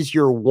offense. He is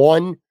your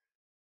one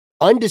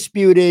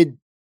undisputed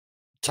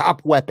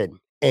top weapon,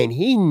 and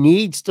he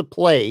needs to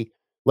play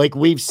like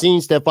we've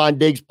seen Stefon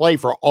Diggs play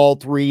for all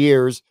 3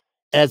 years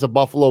as a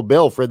Buffalo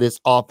Bill for this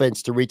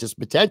offense to reach its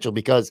potential,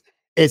 because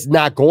it's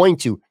not going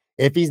to.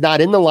 If he's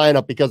not in the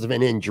lineup because of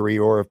an injury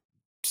or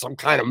some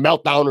kind of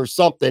meltdown or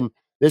something,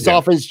 this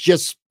offense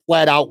just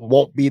flat out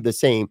won't be the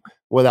same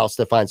without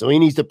Stefon. So he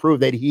needs to prove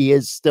that he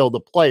is still the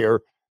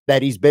player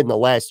that he's been the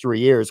last 3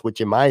 years,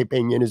 which in my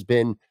opinion has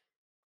been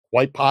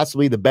quite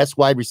possibly the best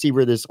wide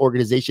receiver this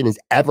organization has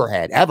ever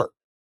had,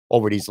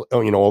 over these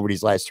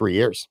last 3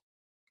 years.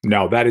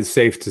 No, that is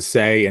safe to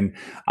say. And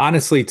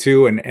honestly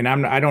too, and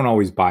I don't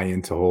always buy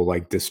into whole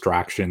like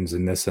distractions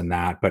and this and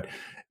that, but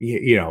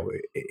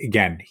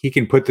again, he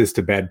can put this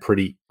to bed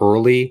pretty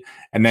early.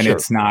 And then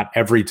it's not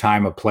every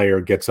time a player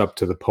gets up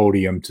to the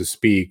podium to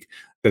speak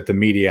that the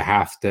media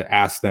have to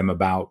ask them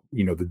about,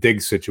 the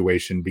Diggs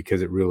situation,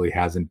 because it really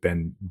hasn't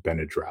been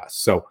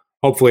addressed. So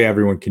hopefully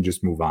everyone can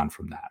just move on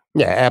from that.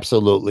 Yeah,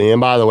 absolutely.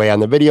 And by the way, on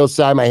the video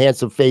side, my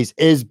handsome face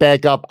is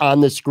back up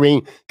on the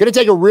screen. Going to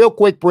take a real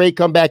quick break,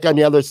 come back on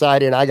the other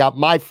side, and I got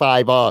my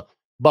 5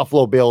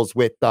 Buffalo Bills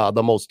with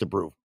the most to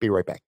prove. Be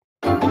right back.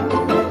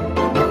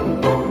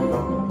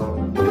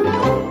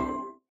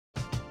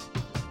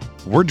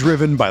 We're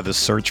driven by the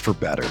search for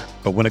better.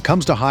 But when it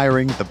comes to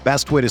hiring, the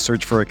best way to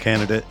search for a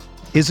candidate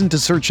isn't to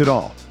search at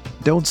all.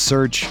 Don't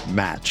search,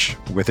 match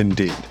with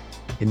Indeed.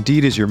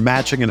 Indeed is your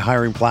matching and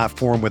hiring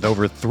platform with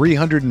over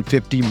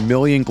 350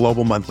 million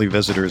global monthly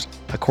visitors,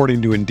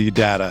 according to Indeed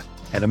data,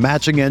 and a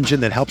matching engine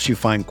that helps you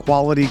find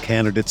quality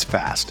candidates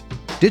fast.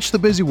 Ditch the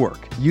busy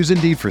work. Use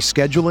Indeed for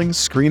scheduling,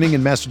 screening,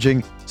 and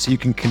messaging so you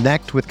can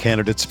connect with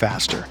candidates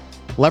faster.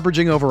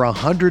 Leveraging over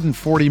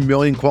 140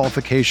 million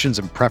qualifications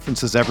and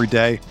preferences every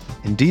day,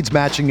 Indeed's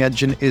matching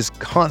engine is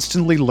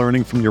constantly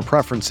learning from your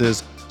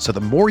preferences, so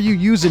the more you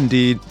use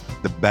Indeed,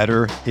 the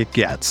better it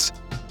gets.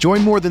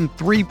 Join more than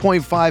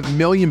 3.5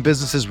 million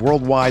businesses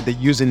worldwide that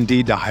use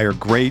Indeed to hire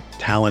great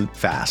talent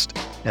fast.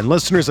 And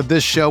listeners of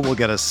this show will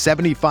get a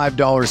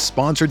 $75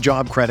 sponsored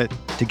job credit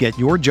to get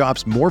your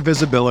jobs more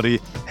visibility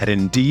at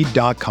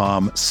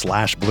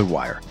Indeed.com/Blue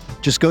Wire.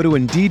 Just go to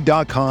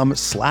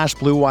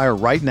Indeed.com/Blue Wire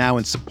right now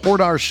and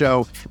support our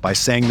show by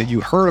saying that you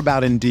heard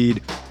about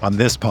Indeed on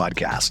this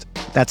podcast.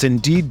 That's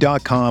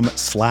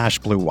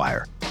Indeed.com/Blue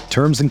Wire.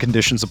 Terms and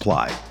conditions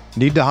apply.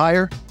 Need to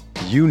hire?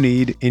 You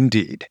need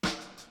Indeed.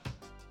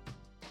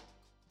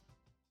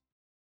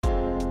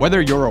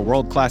 Whether you're a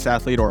world-class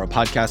athlete or a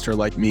podcaster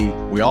like me,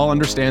 we all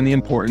understand the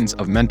importance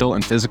of mental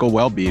and physical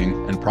well-being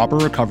and proper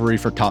recovery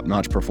for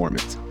top-notch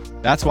performance.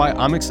 That's why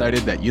I'm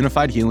excited that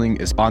Unified Healing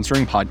is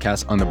sponsoring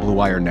podcasts on the Blue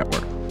Wire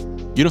Network.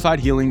 Unified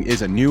Healing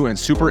is a new and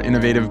super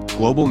innovative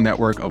global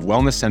network of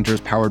wellness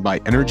centers powered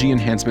by Energy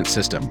Enhancement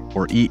System,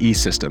 or EE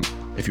System.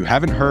 If you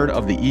haven't heard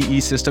of the EE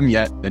System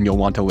yet, then you'll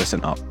want to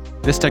listen up.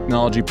 This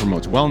technology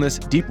promotes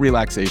wellness, deep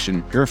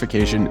relaxation,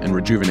 purification, and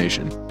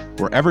rejuvenation.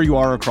 Wherever you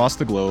are across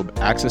the globe,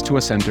 access to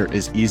a center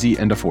is easy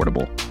and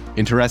affordable.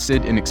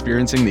 Interested in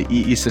experiencing the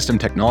EE System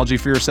technology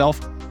for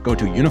yourself? Go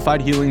to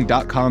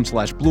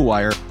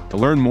unifiedhealing.com/bluewire to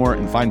learn more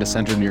and find a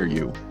center near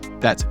you.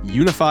 That's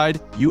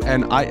unified,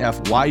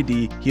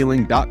 UNIFYD,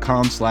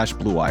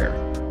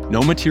 healing.com/bluewire.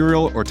 No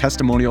material or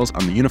testimonials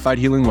on the Unified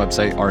Healing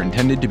website are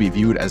intended to be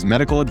viewed as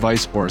medical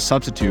advice or a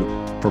substitute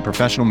for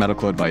professional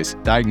medical advice,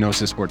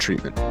 diagnosis, or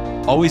treatment.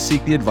 Always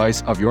seek the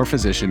advice of your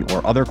physician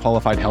or other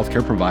qualified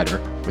healthcare provider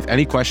with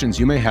any questions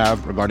you may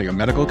have regarding a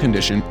medical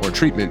condition or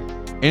treatment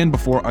and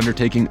before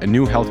undertaking a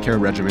new healthcare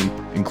regimen,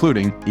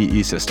 including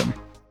EE System.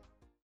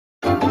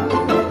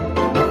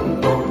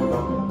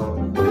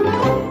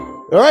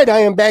 All right, I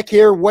am back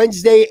here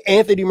Wednesday.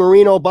 Anthony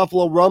Marino,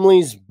 Buffalo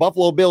Rumblings,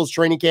 Buffalo Bills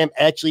training camp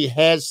actually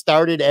has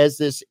started as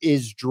this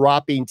is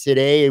dropping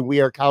today, and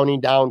we are counting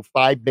down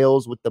 5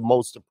 Bills with the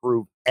most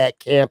approved at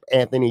camp.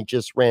 Anthony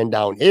just ran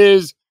down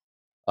his.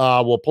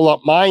 We'll pull up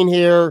mine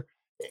here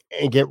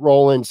and get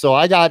rolling. So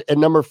I got at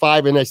number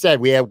 5, and I said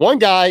we have one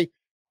guy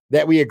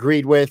that we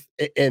agreed with,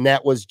 and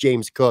that was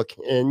James Cook.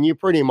 And you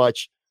pretty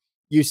much,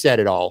 you said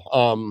it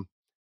all.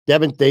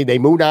 Devin, they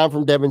moved on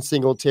from Devin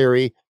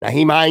Singletary.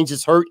 Nyheim Hines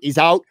is hurt. He's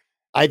out.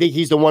 I think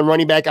he's the one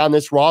running back on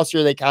this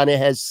roster that kind of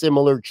has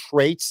similar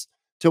traits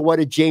to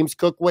what a James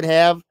Cook would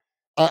have.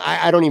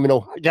 I don't even know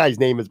what the guy's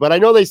name is, but I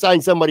know they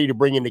signed somebody to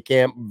bring into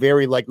camp,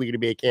 very likely to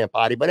be a camp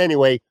body. But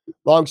anyway,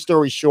 long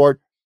story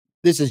short,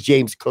 this is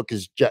James Cook,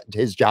 his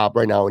job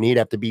right now, and he'd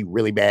have to be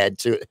really bad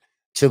to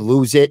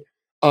lose it.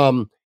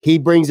 He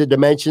brings a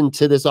dimension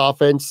to this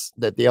offense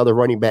that the other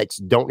running backs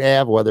don't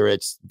have, whether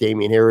it's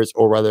Damian Harris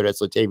or whether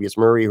it's Latavius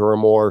Murray, who are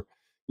more,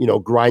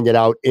 grinded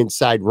out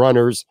inside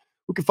runners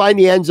who can find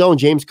the end zone.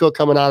 James Cook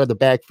coming out of the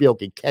backfield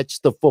can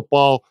catch the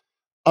football.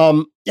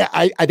 I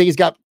think he's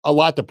got a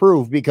lot to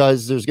prove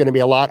because there's going to be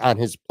a lot on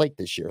his plate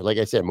this year. Like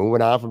I said,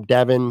 moving on from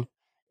Devin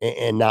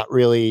and not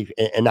really,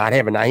 and not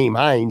having Nyheim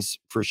Hines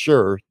for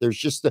sure.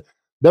 There's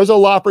a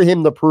lot for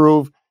him to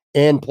prove.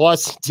 And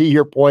plus, to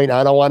your point,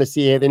 I don't want to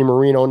see Anthony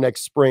Marino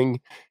next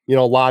spring,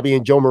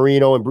 lobbying Joe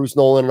Marino and Bruce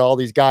Nolan and all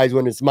these guys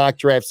when it's mock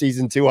draft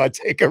season 2. I'll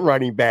take a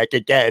running back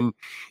again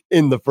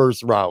in the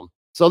first round.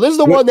 So this is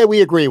the one that we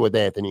agree with,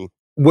 Anthony.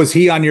 Was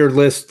he on your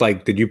list?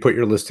 Like, did you put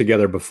your list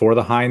together before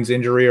the Hines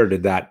injury, or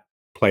did that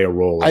play a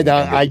role?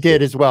 I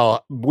did as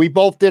well. We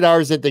both did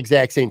ours at the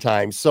exact same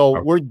time.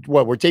 So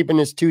we're taping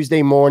this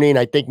Tuesday morning.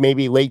 I think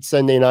maybe late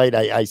Sunday night.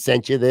 I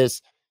sent you this.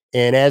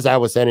 And as I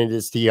was sending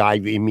this to you, I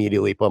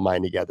immediately put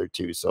mine together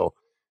too. So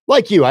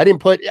like you, I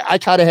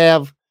kind of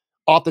have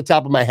off the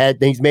top of my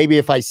head things. Maybe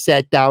if I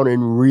sat down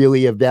and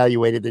really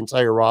evaluated the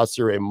entire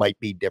roster, it might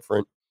be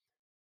different.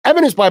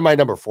 Evan is by my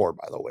number 4,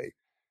 by the way.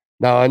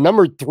 Now, on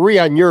number 3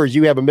 on yours,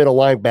 you have a middle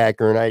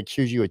linebacker, and I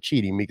accuse you of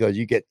cheating because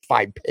you get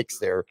 5 picks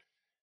there.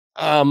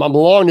 I'm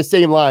along the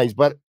same lines,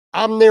 but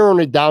I'm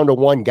narrowing it down to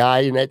one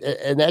guy,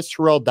 and that's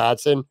Terrell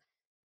Dodson.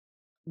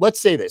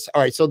 Let's say this.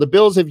 All right, so the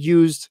Bills have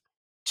used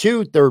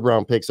 2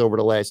 third-round picks over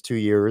the last 2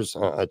 years,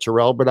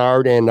 Terrell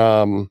Bernard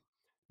and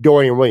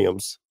Dorian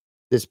Williams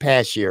this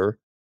past year.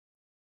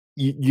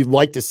 You'd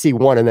like to see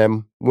one of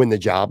them win the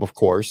job, of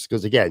course,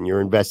 because, again, you're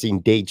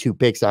investing day 2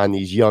 picks on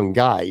these young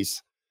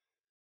guys.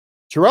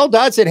 Terrell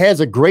Dodson has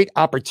a great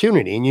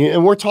opportunity,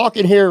 and we're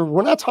talking here,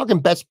 we're not talking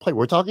best player.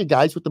 We're talking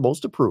guys with the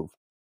most to prove.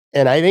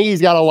 And I think he's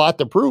got a lot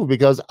to prove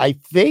because I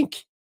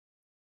think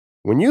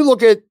when you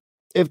look at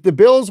if the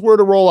Bills were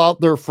to roll out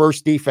their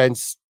first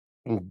defense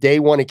day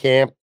 1 of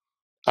camp,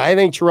 I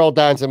think Terrell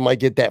Dodson might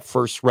get that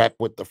first rep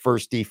with the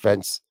first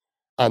defense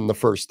on the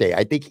first day.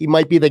 I think he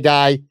might be the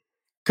guy,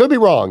 could be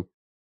wrong,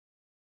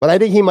 but I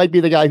think he might be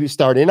the guy who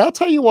started. And I'll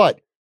tell you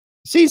what,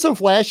 seen some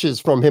flashes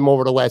from him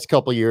over the last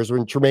couple of years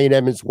when Tremaine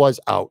Edmonds was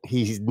out.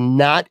 He's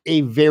not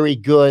very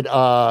good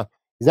in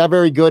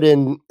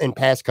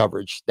pass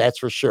coverage, that's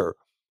for sure.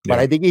 But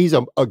I think he's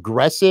an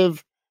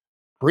aggressive,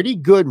 pretty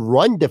good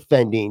run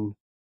defending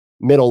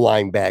middle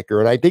linebacker.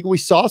 And I think we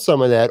saw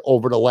some of that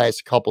over the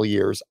last couple of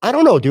years. I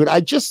don't know, dude.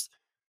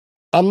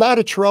 I'm not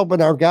a Terrell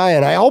Bernard guy,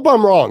 and I hope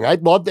I'm wrong.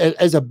 I'd love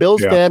to, as a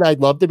Bills fan,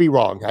 I'd love to be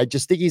wrong. I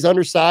just think he's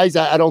undersized.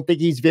 I don't think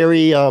he's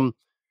very,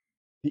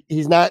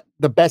 he's not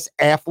the best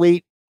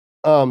athlete.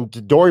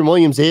 Dorian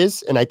Williams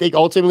is, and I think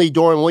ultimately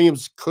Dorian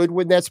Williams could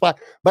win that spot.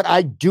 But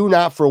I do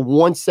not for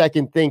one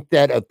second think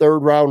that a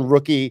 3rd round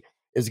rookie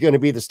is going to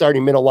be the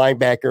starting middle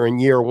linebacker in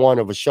year 1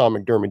 of a Sean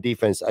McDermott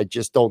defense. I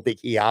just don't think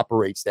he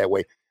operates that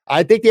way.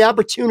 I think the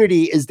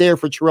opportunity is there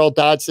for Terrell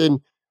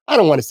Dodson. I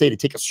don't want to say to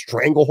take a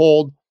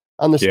stranglehold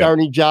on the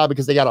starting job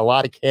because they got a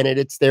lot of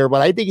candidates there,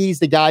 but I think he's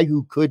the guy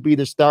who could be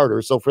the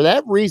starter. So for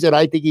that reason,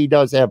 I think he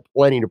does have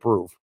plenty to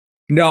prove.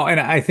 No, and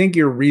I think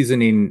your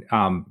reasoning,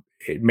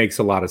 it makes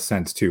a lot of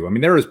sense too. I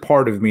mean, there is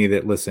part of me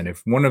that, listen,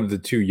 if one of the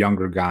 2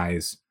 younger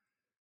guys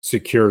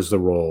secures the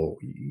role.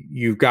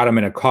 You've got him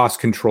in a cost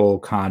control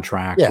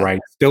contract, Yeah. right?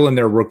 Still in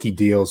their rookie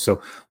deal.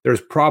 So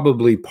there's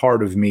probably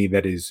part of me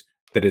that is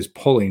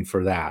pulling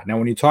for that. Now,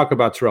 when you talk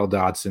about Terrell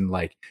Dodson,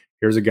 like,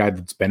 here's a guy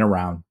that's been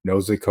around,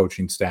 knows the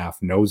coaching staff,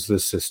 knows the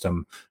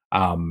system,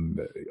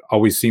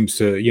 always seems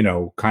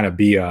to, kind of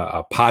be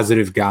a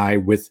positive guy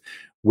with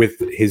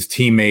his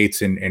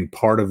teammates and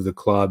part of the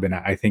club. And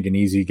I think an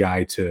easy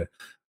guy to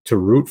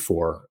root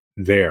for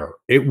there.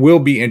 It will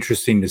be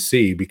interesting to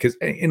see because,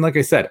 and like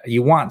I said,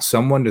 you want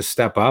someone to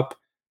step up.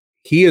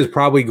 He is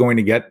probably going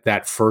to get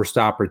that first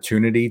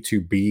opportunity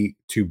to be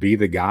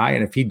the guy.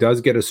 And if he does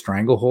get a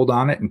stranglehold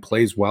on it and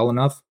plays well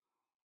enough,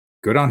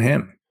 good on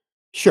him.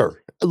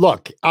 Sure.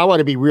 Look, I want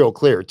to be real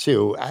clear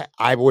too.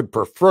 I would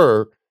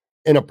prefer,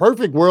 in a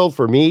perfect world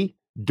for me,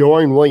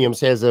 Dorian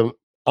Williams has an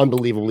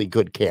unbelievably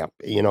good camp.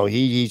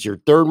 He's your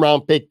 3rd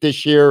round pick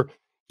this year.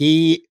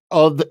 He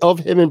of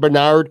him and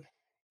Bernard,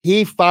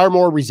 he far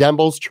more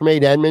resembles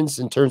Tremaine Edmonds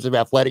in terms of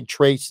athletic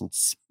traits and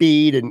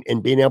speed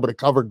and being able to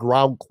cover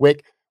ground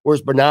quick,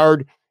 whereas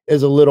Bernard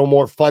is a little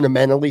more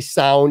fundamentally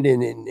sound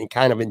and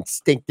kind of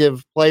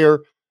instinctive player.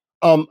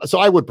 So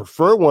I would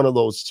prefer one of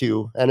those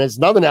two. And it's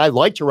nothing. I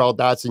like Terrell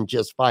Dodson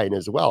just fine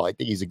as well. I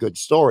think he's a good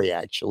story,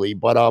 actually.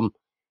 But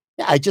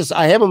yeah,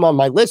 I have him on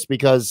my list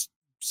because,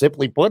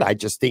 simply put, I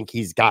just think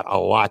he's got a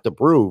lot to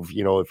prove,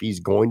 if he's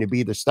going to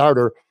be the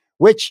starter,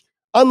 which,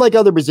 unlike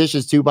other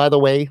positions too, by the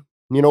way,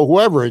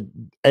 whoever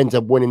ends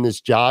up winning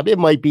this job, it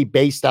might be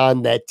based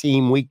on that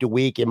team week to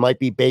week. It might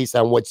be based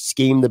on what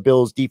scheme the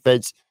Bills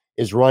defense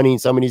is running.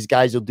 Some of these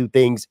guys will do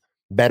things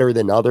better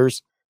than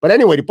others. But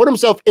anyway, to put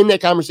himself in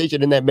that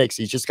conversation, in that mix,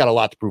 he's just got a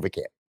lot to prove at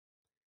camp.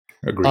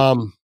 Agreed.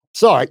 All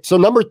right. So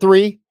number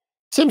 3,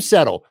 Tim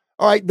Settle.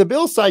 All right. The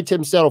Bills signed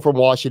Tim Settle from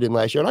Washington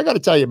last year. And I got to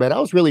tell you, man, I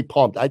was really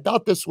pumped. I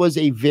thought this was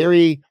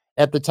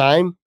at the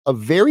time, a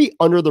very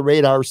under the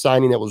radar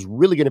signing that was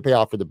really going to pay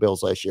off for the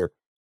Bills last year.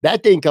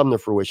 That didn't come to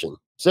fruition.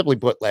 Simply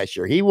put, last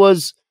year, he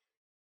was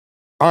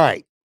all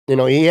right.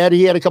 He had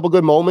a couple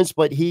good moments,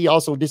 but he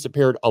also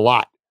disappeared a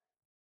lot.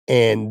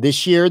 And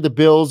this year, the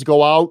Bills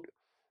go out.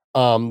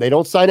 They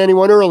don't sign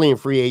anyone early in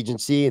free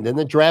agency, and then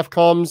the draft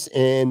comes,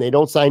 and they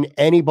don't sign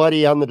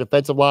anybody on the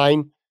defensive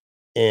line.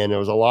 And there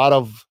was a lot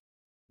of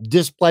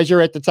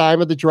displeasure at the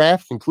time of the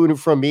draft, including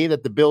from me,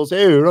 that the Bills,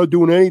 hey, they're not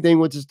doing anything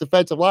with this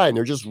defensive line.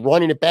 They're just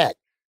running it back.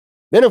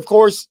 Then, of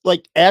course,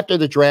 like after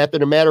the draft,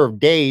 in a matter of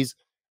days,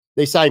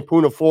 they signed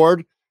Poona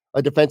Ford,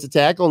 a defensive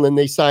tackle, and then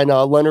they signed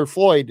Leonard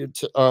Floyd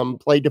to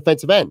play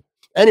defensive end.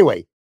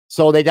 Anyway,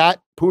 so they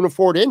got Poona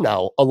Ford in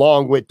now,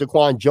 along with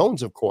Daquan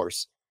Jones, of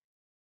course.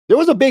 There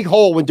was a big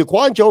hole when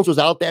Daquan Jones was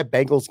out that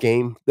Bengals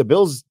game. The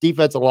Bills'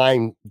 defensive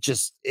line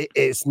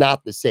it's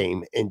not the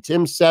same. And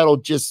Tim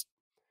Settle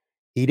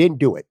he didn't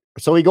do it.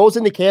 So he goes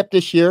into camp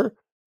this year.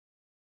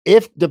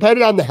 If,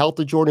 depending on the health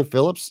of Jordan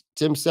Phillips,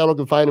 Tim Settle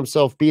can find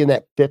himself being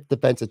that 5th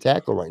defensive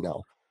tackle right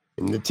now.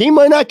 And the team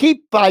might not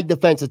keep 5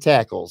 defensive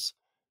tackles.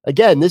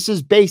 Again, this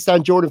is based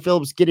on Jordan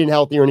Phillips getting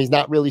healthier, and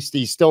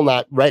he's still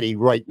not ready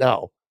right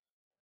now.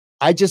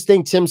 I just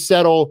think Tim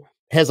Settle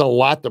has a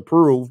lot to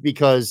prove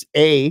because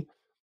I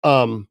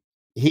thought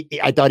he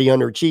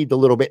underachieved a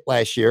little bit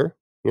last year.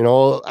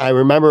 I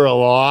remember a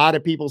lot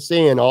of people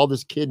saying all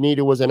this kid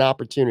needed was an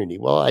opportunity.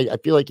 Well, I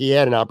feel like he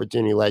had an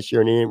opportunity last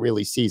year and he didn't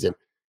really seize it.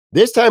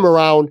 This time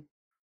around,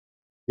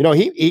 he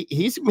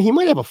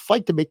might have a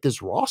fight to make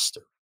this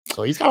roster.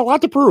 So he's got a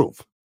lot to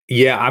prove.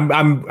 Yeah,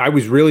 I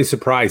was really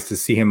surprised to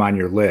see him on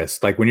your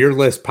list. Like when your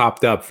list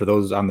popped up for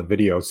those on the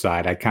video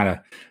side, I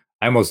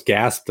almost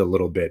gasped a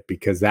little bit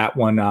because that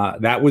one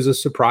that was a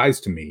surprise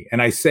to me.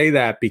 And I say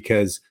that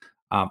because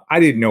I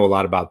didn't know a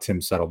lot about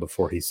Tim Settle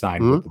before he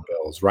signed with the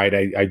Bills,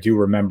 right? I do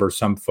remember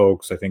some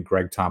folks, I think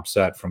Greg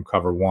Thompson from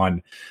Cover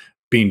One,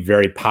 being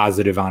very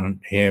positive on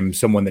him,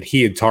 someone that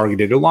he had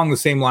targeted along the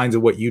same lines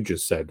of what you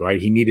just said, right?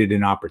 He needed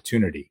an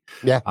opportunity.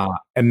 Yeah.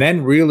 And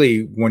then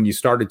really when you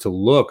started to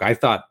look, I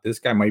thought this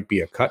guy might be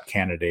a cut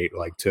candidate,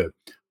 like to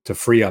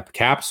free up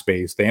cap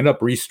space. They end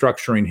up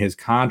restructuring his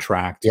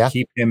contract to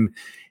keep him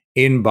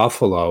in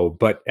Buffalo.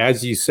 But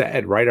as you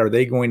said, right, are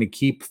they going to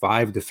keep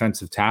 5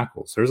 defensive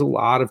tackles? There's a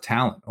lot of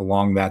talent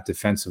along that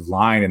defensive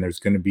line, and there's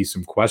going to be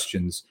some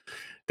questions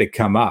that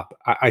come up.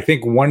 I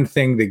think one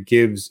thing that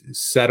gives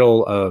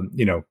Settle,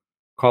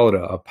 call it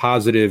a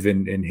positive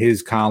in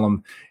his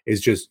column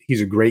is just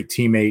he's a great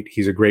teammate.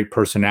 He's a great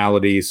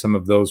personality, some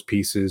of those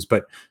pieces.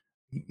 But,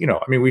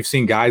 we've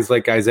seen guys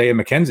like Isaiah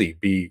McKenzie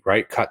be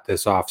cut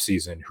this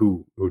offseason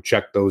who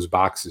check those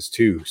boxes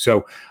too.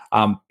 So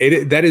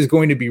that is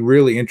going to be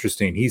really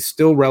interesting. He's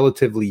still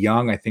relatively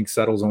young. I think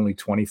Settle's only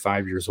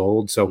 25 years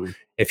old. So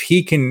if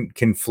he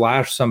can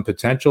flash some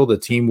potential, the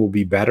team will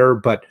be better.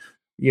 But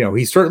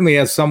he certainly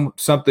has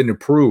something to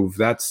prove.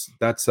 That's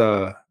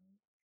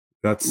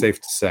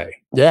safe to say.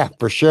 Yeah,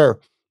 for sure.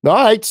 All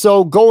right.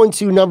 So going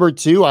to number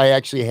 2, I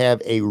actually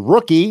have a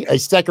rookie, a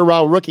 2nd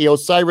round rookie,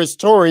 O'Cyrus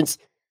Torrence.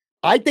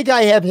 I think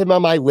I have him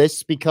on my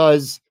list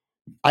because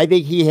I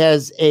think he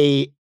has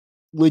a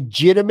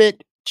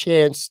legitimate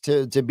chance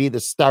to be the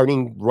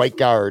starting right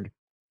guard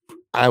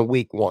on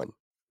week 1.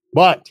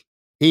 But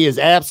He is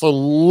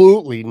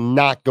absolutely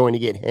not going to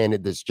get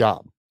handed this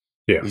job.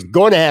 Yeah. He's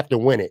going to have to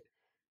win it.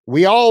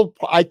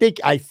 I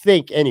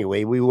think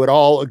anyway, we would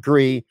all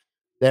agree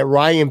that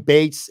Ryan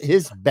Bates,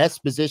 his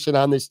best position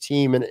on this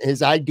team and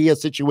his ideal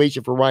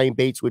situation for Ryan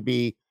Bates would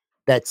be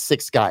that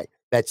sixth guy,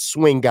 that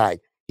swing guy.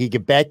 He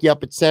could back you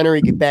up at center.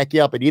 He could back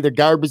you up at either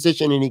guard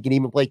position, and he can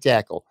even play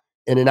tackle.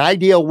 In an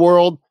ideal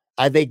world,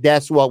 I think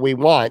that's what we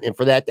want. And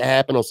for that to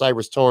happen,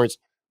 O'Cyrus Torrence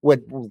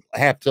would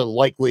have to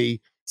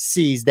likely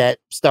seize that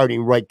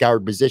starting right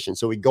guard position.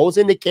 So he goes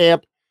into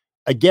camp,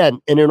 again,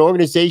 in an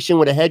organization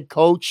with a head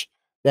coach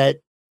that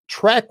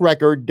track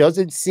record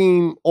doesn't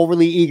seem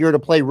overly eager to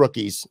play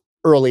rookies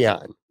early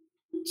on.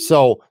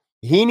 So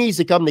he needs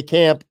to come to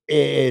camp,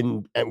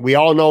 and we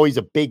all know he's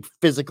a big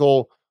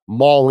physical,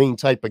 mauling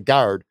type of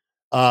guard.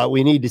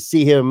 We need to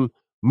see him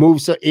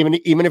move, so even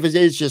if it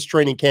is just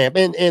training camp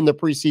and the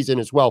preseason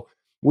as well.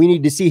 We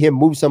need to see him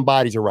move some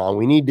bodies around.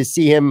 We need to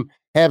see him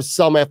have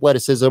some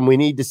athleticism. We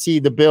need to see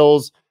the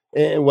Bills,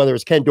 and whether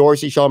it's Ken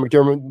Dorsey, Sean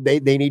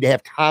McDermott, they need to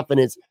have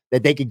confidence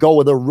that they could go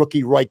with a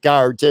rookie right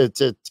guard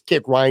to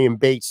kick Ryan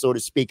Bates, so to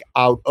speak,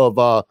 out of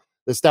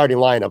the starting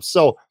lineup.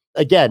 So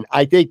again,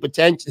 I think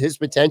his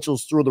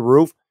potential's through the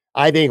roof.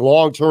 I think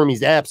long-term,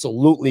 he's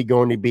absolutely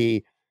going to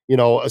be,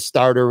 a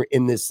starter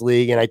in this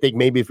league. And I think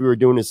maybe if we were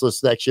doing this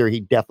list next year, he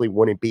definitely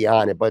wouldn't be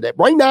on it. But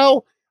right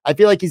now, I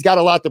feel like he's got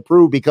a lot to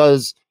prove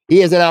because he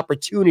has an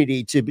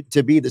opportunity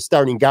to be the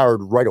starting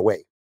guard right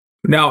away.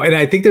 No, and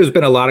I think there's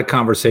been a lot of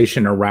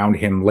conversation around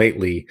him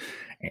lately.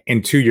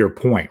 And to your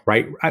point,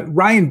 right?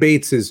 Ryan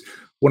Bates is,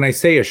 when I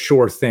say a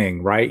sure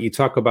thing, right? You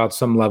talk about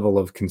some level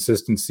of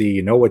consistency,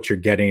 you know what you're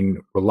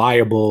getting,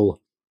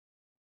 reliable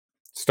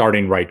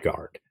starting right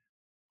guard.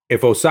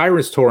 If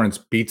O'Cyrus Torrence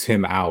beats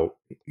him out,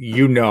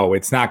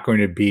 it's not going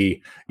to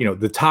be,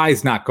 the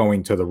tie's not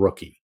going to the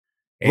rookie.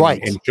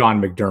 Right. And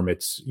Sean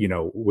McDermott's,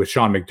 with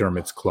Sean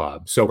McDermott's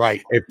club. So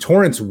right. If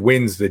Torrence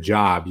wins the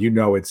job,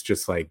 it's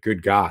just like,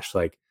 good gosh,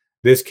 like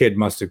this kid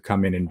must have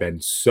come in and been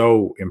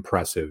so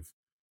impressive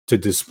to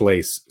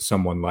displace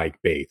someone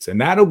like Bates. And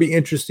that'll be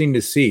interesting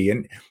to see.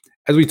 And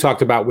as we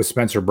talked about with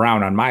Spencer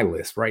Brown on my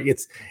list, right?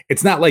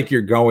 It's not like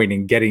you're going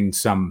and getting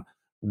some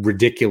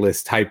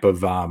ridiculous type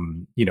of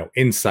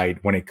insight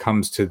when it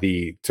comes to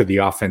the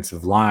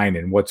offensive line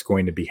and what's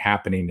going to be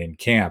happening in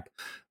camp.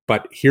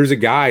 But here's a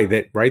guy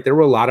that, right, there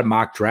were a lot of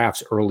mock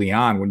drafts early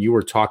on when you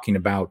were talking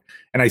about,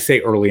 and I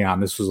say early on,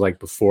 this was like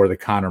before the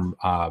Connor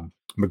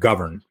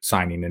McGovern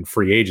signing and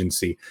free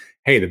agency.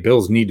 Hey, the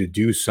Bills need to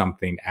do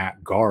something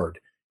at guard.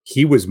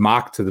 He was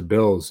mocked to the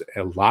Bills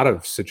a lot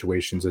of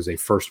situations as a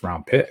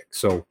first-round pick.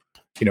 So,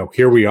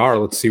 here we are.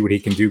 Let's see what he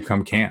can do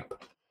come camp.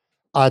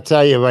 I'll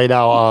tell you right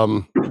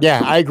now.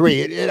 Yeah, I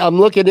agree. I'm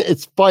looking.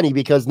 It's funny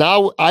because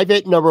now I've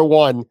hit number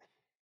one,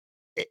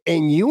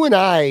 and you and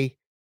I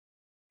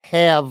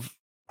have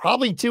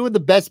probably two of the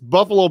best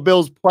Buffalo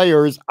Bills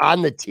players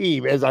on the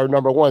team as our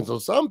number one. So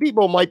some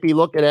people might be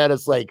looking at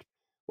us like,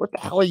 what the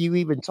hell are you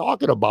even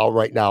talking about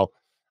right now?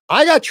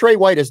 I got Trey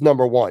White as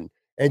number one.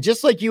 And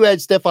just like you had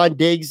Stefon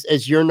Diggs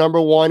as your number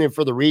one, and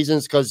for the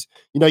reasons, because,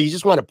 you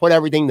just want to put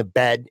everything to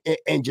bed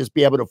and just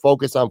be able to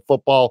focus on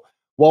football.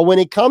 Well, when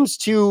it comes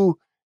to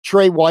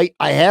Trey White,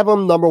 I have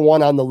him number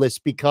one on the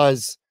list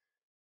because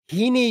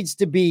he needs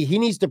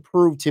to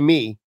prove to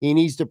me, he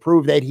needs to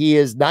prove that he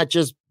is not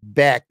just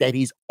back, that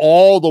he's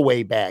all the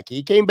way back.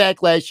 He came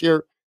back last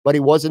year, but he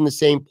wasn't the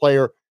same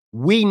player.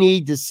 We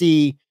need to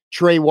see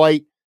Trey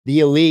White, the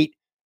elite,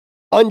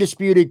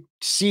 undisputed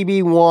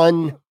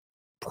CB1,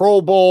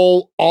 Pro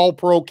Bowl,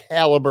 all-pro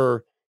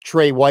caliber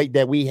Trey White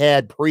that we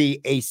had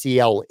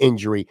pre-ACL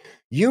injury.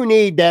 You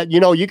need that.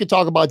 You could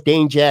talk about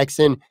Dane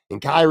Jackson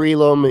and Kyrie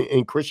Elam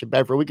and Christian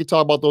Bedford. We could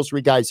talk about those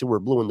three guys who were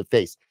blue in the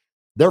face.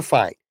 They're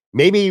fine.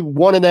 Maybe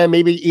one of them,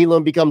 maybe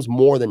Elam becomes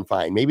more than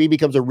fine. Maybe he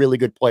becomes a really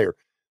good player.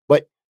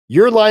 But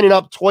you're lining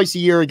up twice a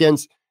year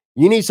against,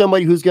 you need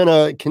somebody who's going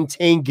to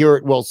contain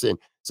Garrett Wilson,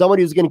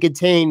 somebody who's going to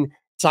contain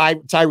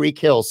Tyreek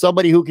Hill,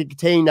 somebody who could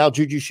contain now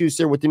Juju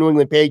Schuster with the New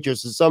England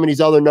Patriots, and some of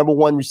these other number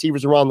one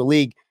receivers around the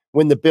league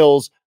when the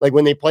Bills, like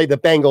when they play the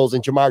Bengals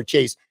and Jamar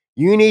Chase.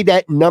 You need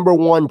that number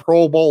one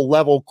Pro Bowl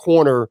level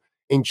corner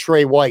in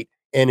Trey White.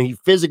 And he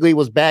physically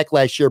was back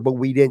last year, but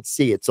we didn't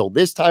see it. So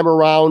this time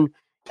around,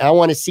 I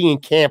want to see in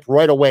camp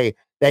right away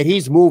that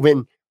he's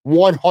moving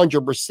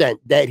 100%,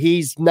 that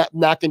he's not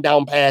knocking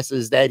down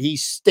passes, that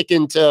he's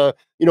sticking to,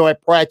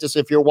 at practice,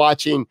 if you're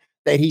watching,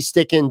 that he's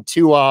sticking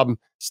to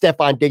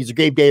Stefon Diggs or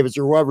Gabe Davis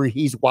or whoever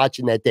he's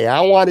watching that day.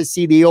 I want to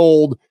see the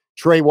old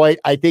Trey White.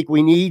 I think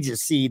we need to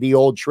see the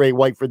old Trey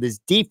White for this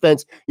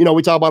defense.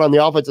 We talk about on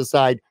the offensive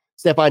side,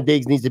 Stefon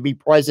Diggs needs to be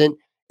present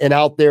and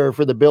out there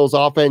for the Bills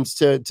offense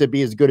to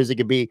be as good as it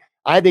can be.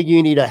 I think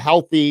you need a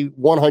healthy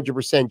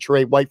 100%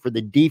 Trey White for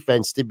the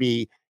defense to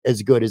be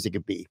as good as it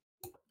could be.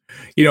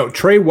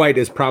 Trey White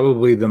is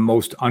probably the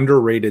most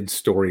underrated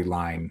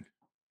storyline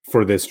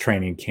for this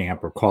training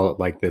camp, or call it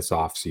like this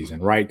offseason,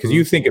 right? Because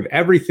you think of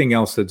everything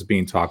else that's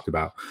being talked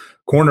about,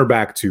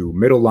 cornerback 2,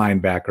 middle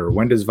linebacker,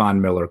 when does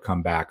Von Miller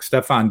come back,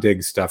 Stephon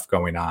Diggs stuff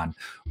going on,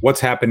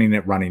 what's happening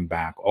at running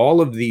back, all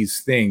of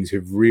these things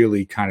have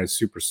really kind of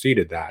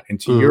superseded that. And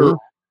to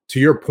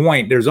your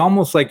point, there's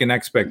almost like an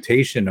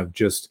expectation of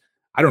just,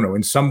 I don't know,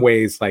 in some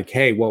ways, like,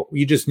 hey, well,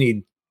 you just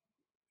need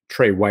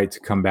Trey White to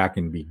come back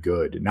and be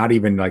good. Not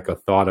even like a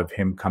thought of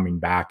him coming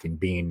back and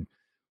being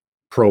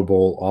Pro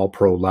Bowl, all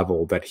pro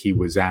level that he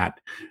was at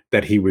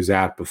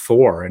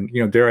before.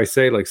 And, dare I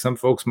say, like, some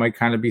folks might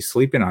kind of be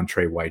sleeping on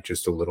Trey White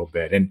just a little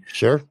bit. And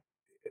sure,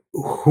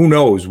 who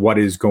knows what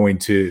is going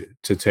to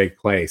take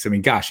place. I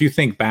mean, gosh, you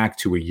think back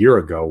to a year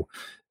ago,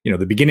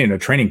 the beginning of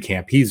training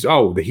camp, he's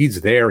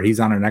there, he's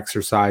on an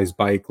exercise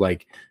bike.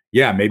 Like,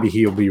 yeah, maybe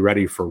he'll be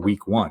ready for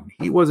week 1.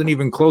 He wasn't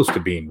even close to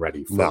being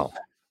ready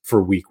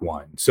for week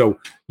 1. So,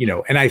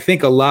 and I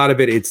think a lot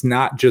of it's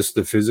not just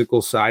the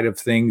physical side of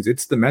things,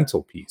 it's the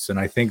mental piece. And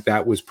I think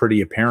that was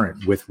pretty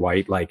apparent with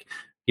White. Like,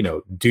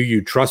 do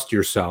you trust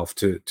yourself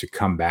to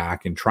come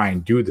back and try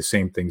and do the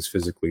same things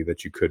physically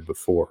that you could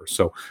before?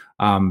 So,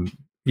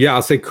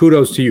 I'll say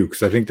kudos to you,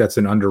 because I think that's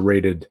an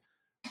underrated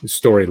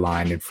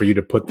storyline. And for you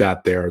to put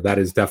that there, that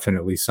is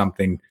definitely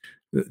something.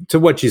 To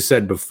what you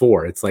said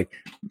before, it's like,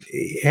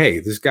 hey,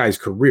 this guy's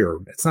career,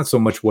 it's not so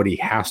much what he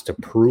has to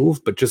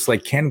prove, but just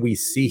like, can we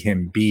see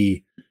him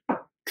be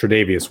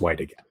Tre'Davious White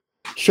again?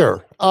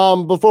 Sure.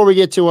 Before we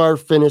get to our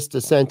finish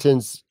the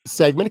sentence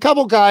segment, a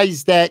couple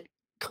guys that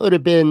could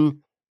have been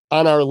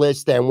on our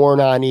list that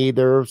weren't on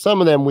either.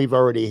 Some of them we've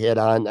already hit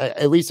on,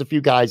 at least a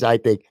few guys. I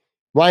think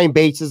Ryan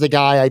Bates is a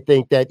guy I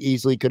think that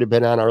easily could have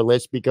been on our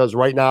list, because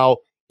right now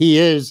he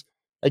is,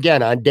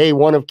 again, on day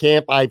 1 of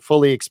camp, I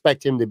fully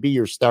expect him to be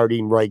your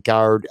starting right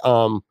guard.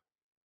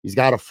 He's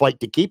got to fight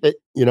to keep it.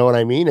 You know what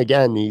I mean?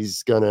 Again,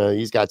 he's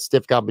got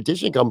stiff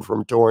competition coming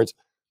from Torrance,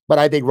 but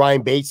I think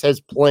Ryan Bates has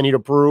plenty to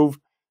prove.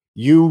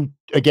 When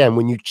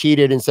you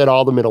cheated and said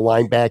all the middle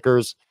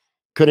linebackers,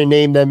 could have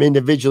named them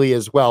individually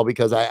as well,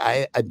 because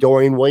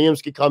Dorian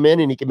Williams could come in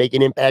and he can make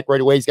an impact right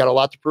away. He's got a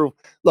lot to prove.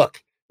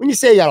 Look, when you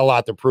say you got a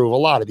lot to prove, a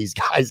lot of these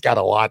guys got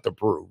a lot to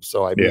prove.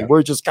 So, I mean,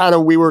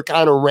 we were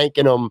kind of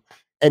ranking them.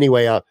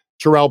 Anyway,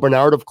 Terrell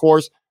Bernard, of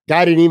course.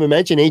 Guy didn't even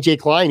mention AJ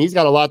Klein. He's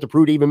got a lot to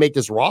prove to even make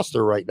this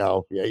roster right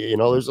now. Yeah,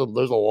 there's a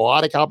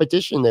lot of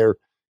competition there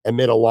at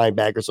middle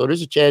linebacker. So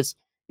there's a chance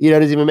he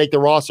doesn't even make the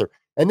roster.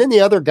 And then the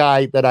other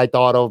guy that I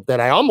thought of that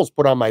I almost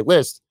put on my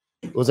list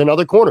was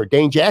another corner,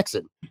 Dane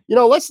Jackson.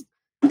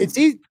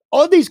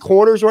 All these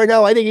corners right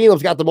now, I think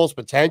Elam's got the most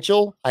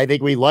potential. I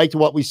think we liked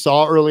what we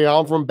saw early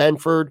on from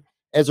Benford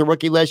as a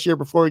rookie last year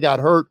before he got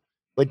hurt.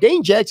 But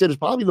Dane Jackson is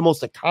probably the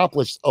most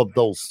accomplished of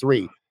those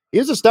three. He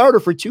was a starter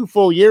for 2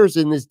 full years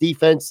in this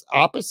defense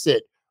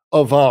opposite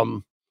of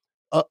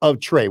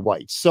Trey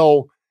White.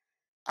 So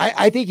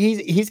I think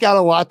he's got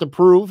a lot to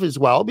prove as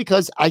well,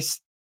 because I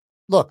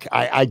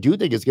do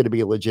think it's going to be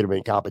a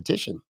legitimate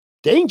competition.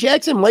 Dane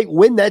Jackson might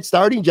win that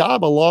starting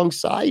job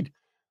alongside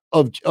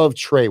of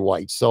Trey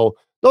White. So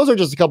those are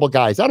just a couple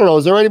guys. I don't know.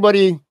 Is there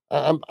anybody?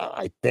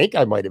 I think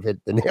I might have hit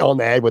the nail on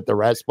the head with the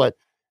rest, but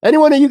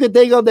anyone that you could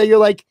think of that you're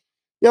like,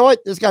 you know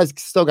what, this guy's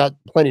still got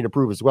plenty to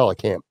prove as well at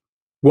camp.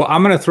 Well,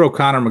 I'm going to throw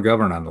Connor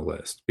McGovern on the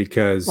list,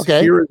 because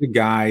here is a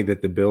guy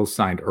that the Bills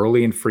signed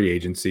early in free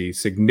agency,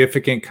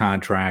 significant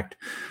contract,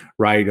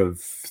 right,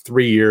 of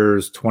 3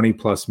 years,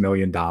 $20+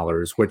 million,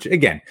 which,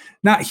 again,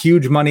 not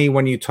huge money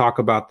when you talk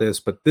about this,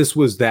 but this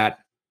was that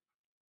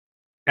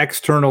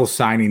external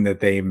signing that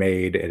they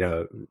made at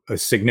a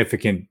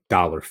significant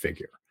dollar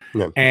figure.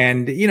 Yeah.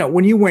 And,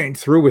 when you went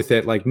through with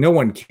it, like, no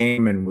one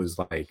came and was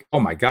like, oh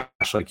my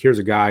gosh, like, here's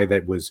a guy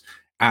that was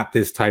at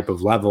this type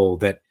of level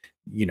that,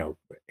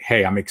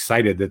 hey, I'm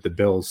excited that the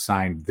Bills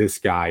signed this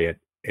guy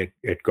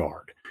at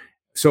guard.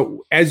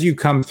 So as you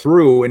come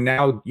through and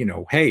now,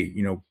 hey,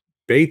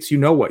 Bates,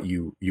 what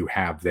you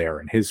have there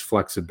and his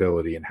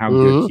flexibility and how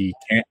good he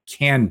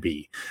can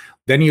be.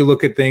 Then you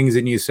look at things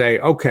and you say,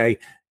 okay,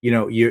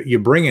 you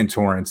bring in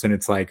Torrance and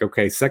it's like,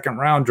 okay, 2nd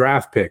round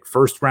draft pick,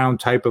 1st round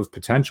type of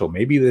potential.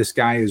 Maybe this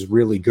guy is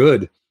really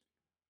good.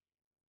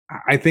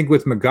 I think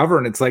with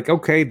McGovern, it's like,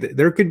 okay,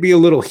 there could be a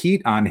little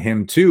heat on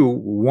him too.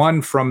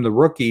 1, from the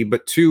rookie,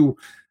 but 2,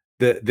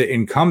 the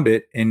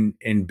incumbent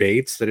in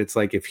Bates, that it's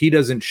like, if he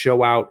doesn't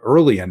show out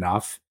early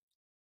enough,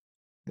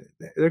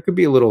 there could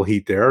be a little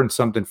heat there and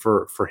something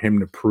for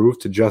him to prove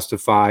to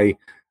justify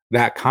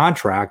that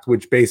contract,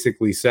 which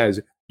basically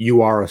says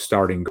you are a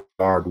starting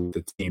guard with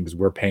the teams.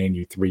 We're paying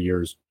you 3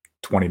 years,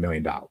 $20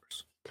 million.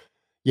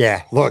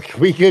 Yeah, look,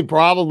 we could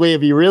probably,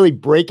 if you really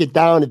break it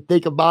down and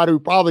think about it, we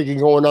probably can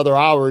go another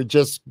hour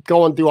just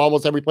going through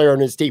almost every player on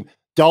his team.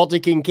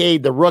 Dalton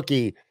Kincaid, the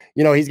rookie,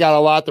 he's got a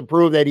lot to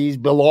prove that he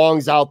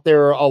belongs out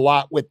there a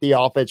lot with the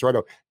offense right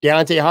now.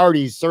 Deontay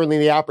Hardy, certainly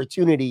the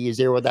opportunity is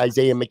there with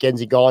Isaiah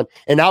McKenzie gone.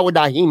 And now with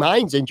Nyheim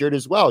Hines injured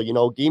as well.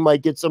 He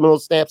might get some of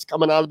those snaps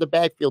coming out of the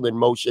backfield in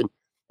motion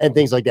and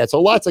things like that.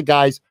 So lots of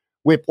guys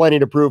with plenty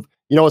to prove.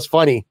 It's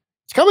funny.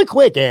 It's coming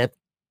quick, Anth.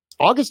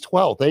 August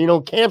 12th.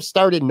 And, camp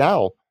started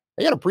now.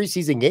 They got a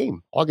preseason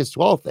game August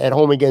 12th at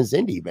home against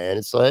Indy, man.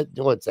 It's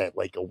what's that,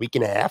 like a week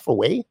and a half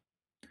away?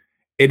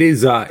 It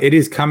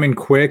is coming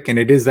quick, and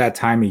it is that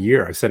time of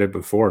year. I said it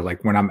before,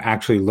 like when I'm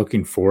actually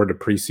looking forward to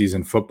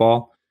preseason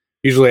football,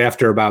 usually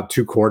after about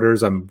 2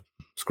 quarters, I'm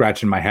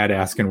scratching my head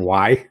asking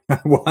why I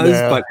was.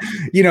 Yeah. But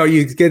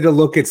you get to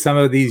look at some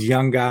of these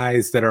young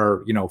guys that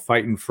are,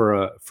 fighting for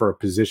a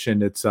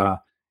position.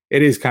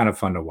 It is kind of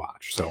fun to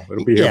watch. So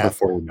it'll be here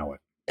before we know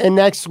it. And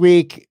next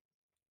week,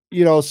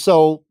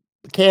 so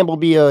camp will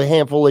be a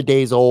handful of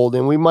days old,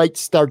 and we might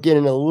start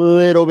getting a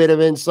little bit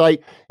of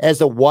insight as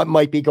to what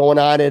might be going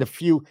on at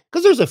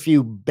because there's a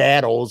few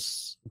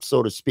battles,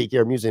 so to speak,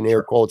 here. I'm using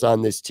air quotes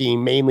on this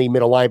team, mainly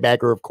middle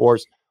linebacker, of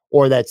course,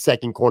 or that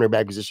second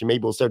cornerback position.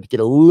 Maybe we'll start to get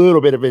a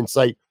little bit of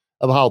insight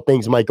of how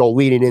things might go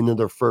leading into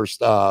their first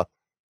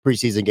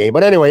preseason game.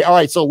 But anyway, all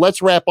right, so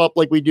let's wrap up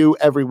like we do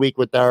every week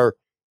with our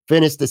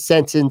Finish the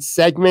Sentence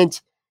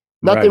segment.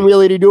 Nothing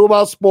really to do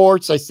about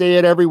sports. I say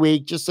it every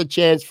week, just a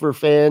chance for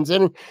fans.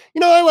 And,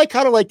 I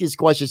kind of like these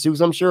questions too,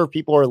 because I'm sure if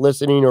people are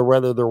listening or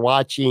whether they're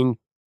watching,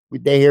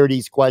 they hear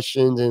these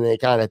questions and they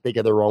kind of think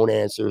of their own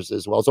answers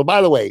as well. So,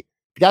 by the way, if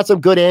you got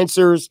some good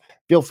answers,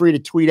 feel free to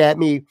tweet at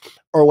me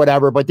or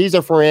whatever. But these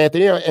are for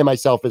Anthony and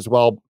myself as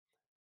well.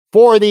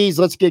 4 of these,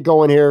 let's get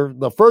going here.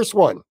 The first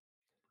one,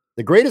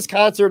 the greatest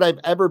concert I've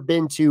ever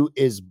been to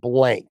is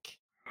blank.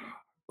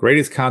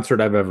 Greatest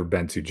concert I've ever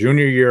been to.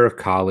 Junior year of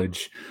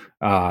college.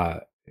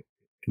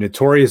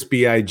 Notorious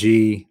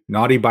B.I.G.,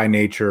 Naughty by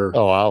Nature,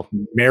 Oh, wow.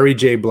 Mary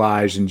J.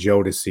 Blige, and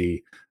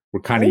Jodeci were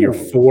kind of your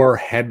 4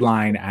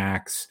 headline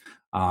acts.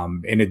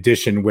 In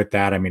addition with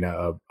that, I mean,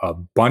 a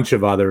bunch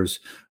of others,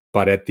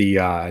 but at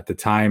the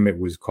time it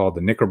was called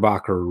the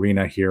Knickerbocker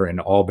Arena here in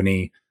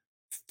Albany,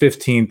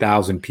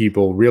 15,000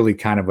 people, really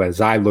kind of, as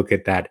I look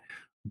at that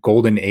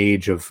golden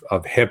age of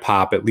hip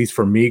hop, at least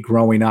for me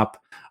growing up.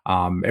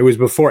 It was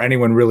before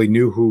anyone really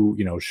knew who,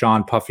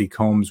 Sean Puffy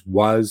Combs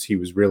was. He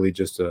was really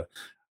just a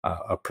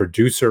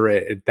producer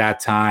at that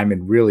time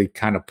and really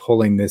kind of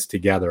pulling this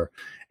together.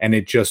 And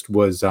it just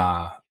was,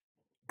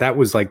 that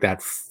was like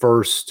that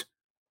first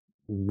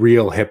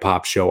real hip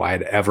hop show I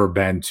had ever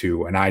been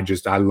to. And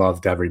I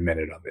loved every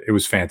minute of it. It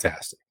was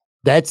fantastic.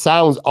 That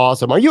sounds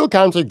awesome. Are you a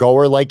concert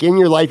goer? Like in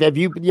your life, have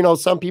you,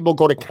 some people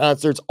go to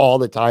concerts all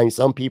the time.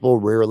 Some people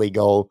rarely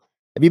go.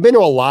 Have you been to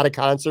a lot of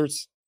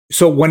concerts?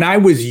 So when I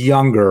was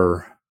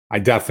younger, I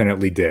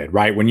definitely did,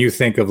 right? When you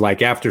think of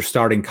like after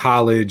starting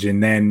college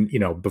and then,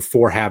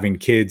 before having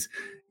kids,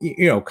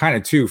 kind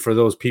of too, for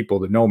those people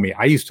that know me,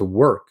 I used to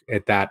work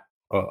at that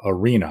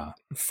arena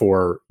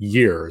for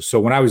years. So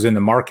when I was in the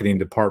marketing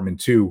department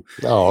too,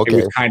 It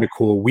was kind of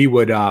cool. We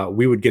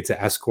would get to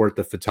escort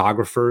the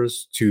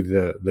photographers to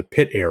the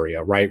pit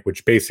area, right?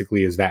 Which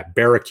basically is that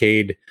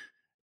barricade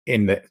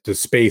in the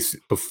space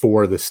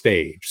before the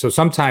stage. So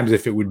sometimes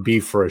if it would be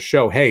for a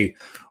show, hey,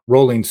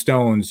 Rolling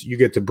Stones, you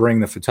get to bring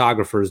the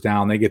photographers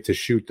down. They get to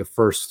shoot the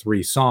first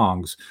 3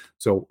 songs.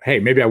 So, hey,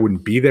 maybe I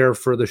wouldn't be there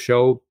for the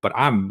show, but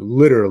I'm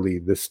literally,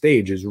 the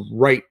stage is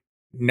right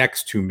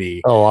next to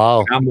me. Oh,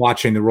 wow. I'm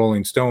watching the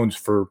Rolling Stones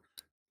for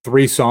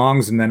 3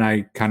 songs, and then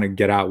I kind of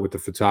get out with the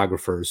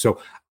photographers.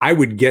 So I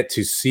would get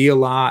to see a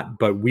lot,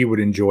 but we would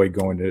enjoy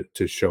going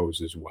to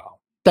shows as well.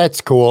 That's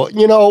cool.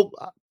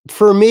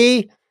 For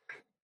me,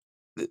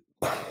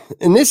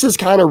 and this is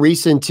kind of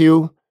recent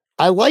too,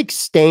 I like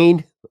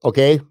Staind.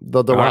 Okay,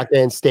 the rock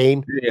band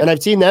Staind, and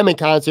I've seen them in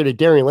concert at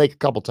Darien Lake a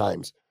couple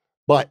times.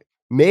 But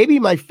maybe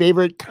my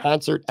favorite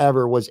concert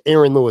ever was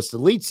Aaron Lewis, the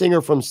lead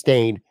singer from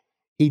Staind.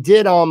 He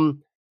did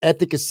at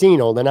the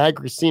casino, the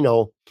Niagara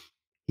Casino.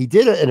 He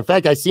did and in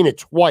fact, I've seen it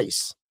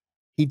twice.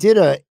 He did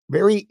a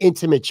very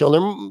intimate show.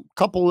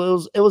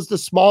 It was the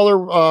smaller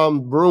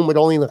room with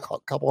only a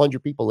couple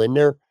hundred people in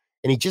there,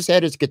 and he just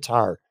had his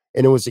guitar,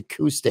 and it was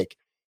acoustic,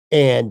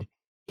 and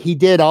he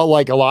did a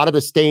lot of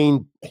the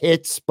Staind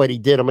hits, but he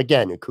did them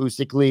again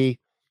acoustically,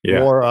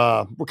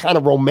 more kind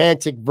of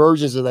romantic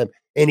versions of them.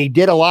 And he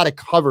did a lot of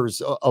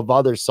covers of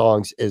other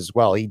songs as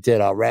well. He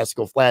did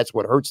Rascal Flatts,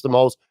 What Hurts the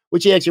Most,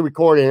 which he actually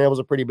recorded, and it was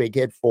a pretty big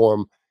hit for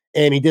him.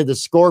 And he did the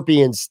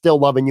Scorpions, Still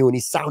Loving You, and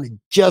he sounded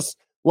just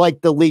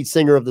like the lead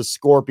singer of the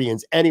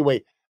Scorpions.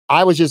 Anyway,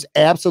 I was just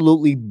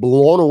absolutely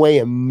blown away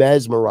and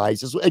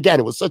mesmerized.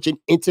 Again, it was such an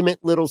intimate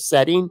little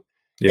setting.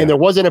 Yeah. And there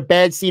wasn't a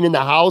bad scene in the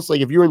house.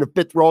 Like if you're in the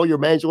 5th row, you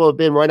might as well have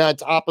been right on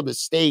top of the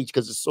stage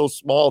because it's so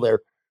small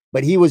there.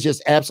 But he was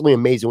just absolutely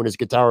amazing with his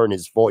guitar and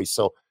his voice.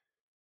 So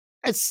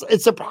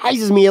it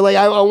surprises me. Like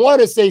I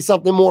want to say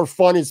something more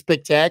fun and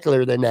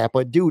spectacular than that.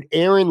 But dude,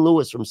 Aaron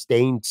Lewis from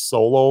Staind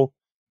solo,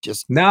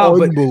 just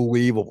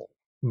unbelievable.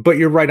 But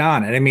you're right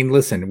on. And I mean,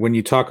 listen, when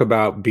you talk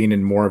about being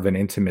in more of an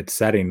intimate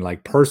setting,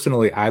 like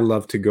personally, I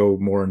love to go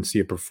more and see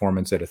a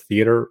performance at a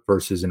theater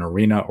versus an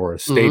arena or a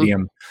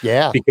stadium. Mm-hmm.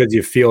 Yeah. Because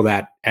you feel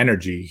that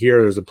energy.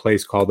 Here, there's a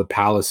place called the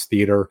Palace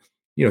Theater.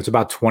 It's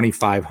about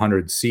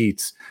 2,500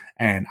 seats.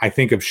 And I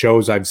think of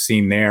shows I've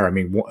seen there. I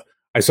mean,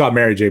 I saw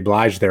Mary J.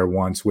 Blige there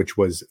once, which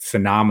was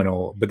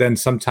phenomenal. But then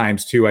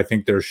sometimes too, I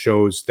think there's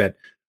shows that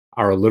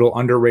are a little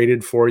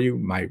underrated for you.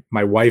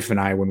 My wife and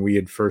I, when we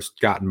had first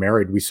gotten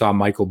married, we saw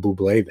Michael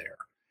Bublé there.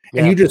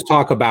 And you just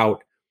talk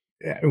about,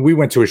 we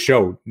went to a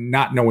show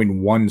not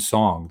knowing one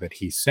song that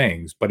he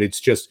sings, but it's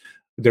just,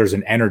 there's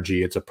an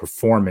energy, it's a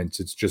performance,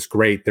 it's just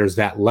great. There's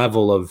that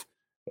level of,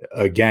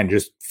 again,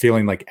 just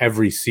feeling like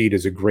every seat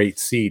is a great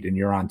seat and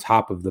you're on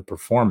top of the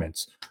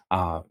performance.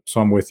 So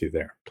I'm with you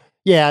there.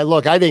 Yeah,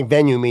 look, I think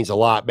venue means a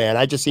lot, man.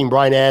 I just seen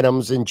Bryan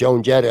Adams and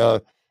Joan Jett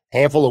a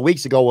handful of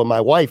weeks ago with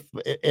my wife,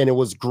 and it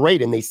was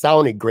great, and they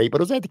sounded great,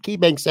 but it was at the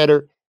KeyBank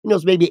Center. You know, it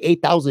was maybe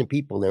 8,000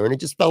 people there, and it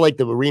just felt like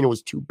the arena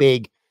was too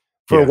big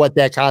for what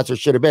that concert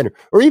should have been.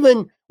 Or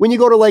even when you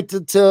go to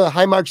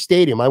Highmark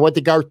Stadium, I went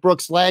to Garth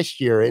Brooks last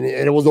year, and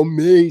it was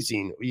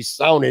amazing. He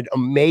sounded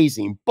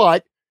amazing,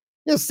 but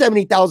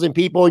 70,000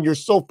 people, and you're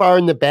so far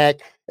in the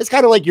back. It's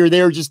kind of like you're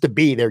there just to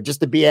be there,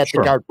 just to be at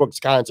the Garth Brooks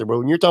concert. But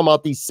when you're talking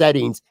about these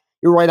settings,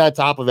 you're right on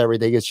top of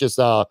everything. It's just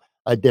a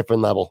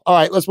different level. All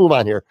right, let's move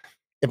on here.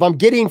 If I'm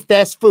getting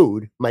fast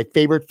food, my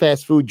favorite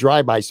fast food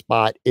drive-by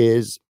spot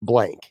is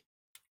blank.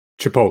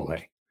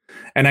 Chipotle.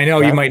 And I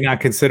know you might not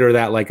consider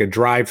that like a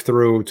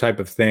drive-through type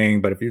of thing,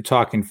 but if you're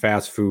talking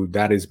fast food,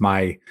 that is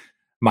my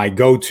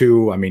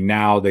go-to. I mean,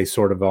 now they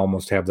sort of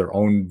almost have their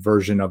own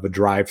version of a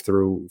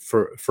drive-through.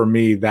 For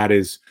me, that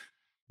is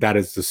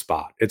the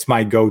spot. It's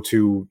my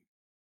go-to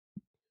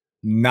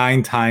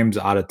 9 times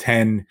out of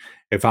 10.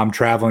 If I'm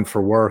traveling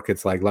for work,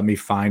 it's like, let me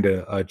find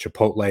a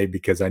Chipotle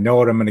because I know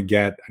what I'm going to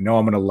get. I know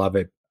I'm going to love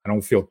it. I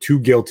don't feel too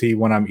guilty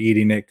when I'm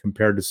eating it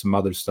compared to some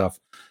other stuff.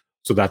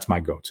 So that's my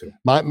go-to.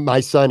 My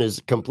son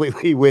is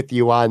completely with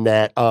you on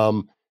that.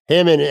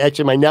 Him and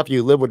actually my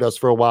nephew lived with us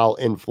for a while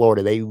in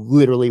Florida. They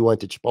literally went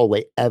to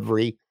Chipotle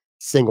every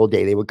single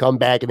day. They would come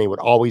back and they would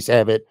always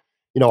have it,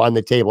 on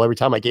the table. Every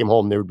time I came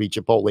home, there would be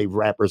Chipotle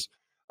wrappers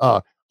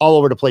all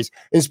over the place.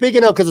 And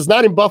speaking of, because it's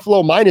not in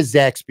Buffalo, mine is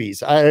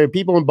Zaxby's.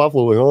 People in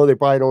Buffalo, they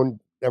probably don't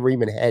never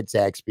even had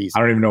Zaxby's. I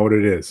don't even know what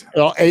it is.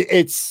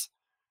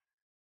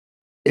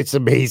 It's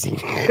amazing.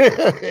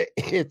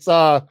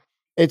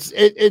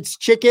 It's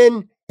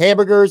chicken,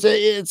 hamburgers.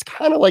 It's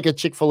kind of like a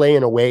Chick-fil-A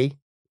in a way.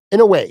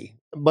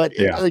 But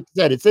like I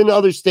said, it's in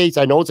other states.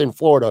 I know it's in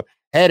Florida.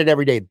 Had it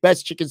every day.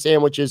 Best chicken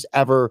sandwiches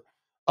ever.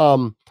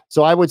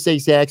 So I would say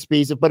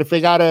Zaxby's. But if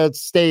I gotta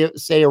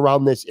stay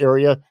around this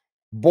area,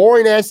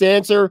 boring ass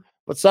answer.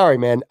 But sorry,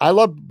 man. I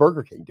love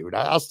Burger King, dude.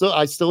 I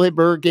still hit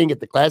Burger King, get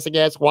the classic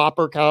ass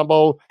Whopper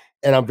combo,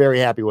 and I'm very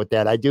happy with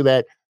that. I do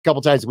that a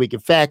couple times a week. In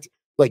fact,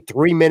 like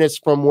 3 minutes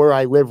from where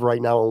I live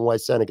right now in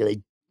West Seneca, they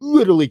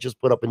literally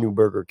just put up a new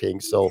Burger King.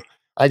 So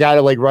I got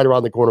it like right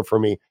around the corner for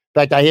me. In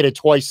fact, I hit it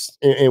twice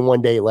in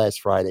one day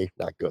last Friday.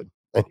 Not good.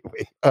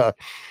 Anyway, all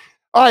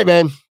right,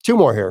 man. 2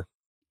 more here.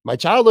 My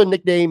childhood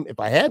nickname, if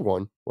I had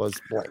one, was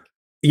blank.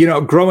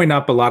 Growing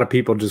up, a lot of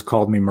people just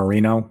called me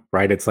Marino,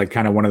 right? It's like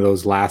kind of one of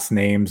those last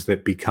names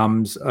that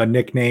becomes a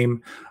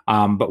nickname.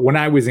 But when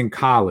I was in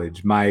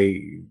college,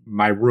 my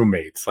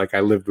roommates, like I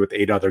lived with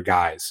 8 other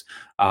guys,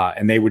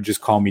 and they would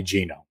just call me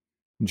Gino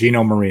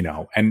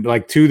Marino. And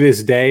like to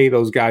this day,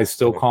 those guys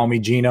still call me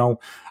Gino.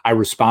 I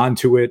respond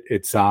to it.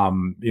 It's, I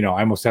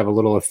almost have a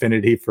little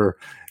affinity for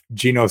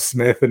Geno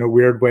Smith in a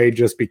weird way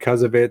just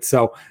because of it.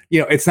 So,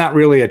 it's not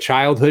really a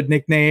childhood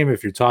nickname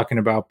if you're talking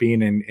about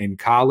being in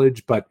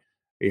college, but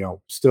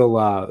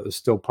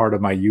still part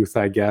of my youth,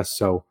 I guess.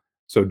 So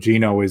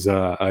Gino is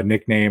a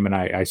nickname, and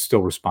I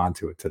still respond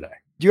to it today.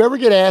 Do you ever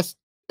get asked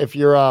if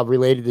you're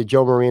related to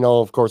Joe Marino?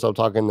 Of course, I'm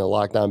talking the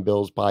Lockdown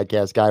Bills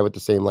podcast guy with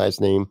the same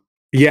last name.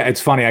 Yeah,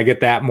 it's funny. I get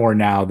that more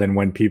now than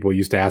when people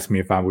used to ask me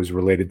if I was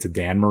related to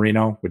Dan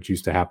Marino, which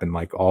used to happen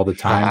like all the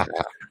time.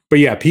 But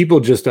yeah, people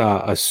just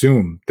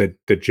assume that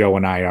Joe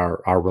and I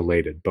are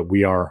related, but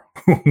we are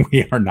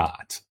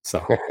not.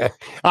 So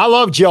I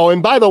love Joe.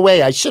 And by the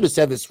way, I should have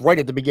said this right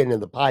at the beginning of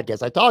the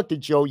podcast. I talked to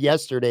Joe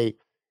yesterday.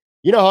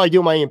 You know how I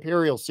do my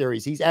Imperial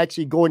series. He's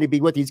actually going to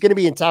be with. He's going to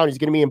be in town. He's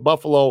going to be in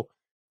Buffalo,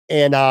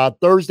 and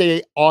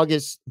Thursday,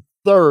 August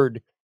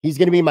 3rd. He's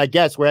going to be my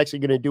guest. We're actually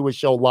going to do a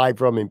show live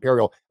from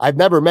Imperial. I've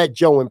never met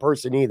Joe in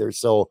person either,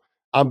 so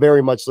I'm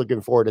very much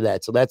looking forward to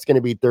that. So that's going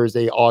to be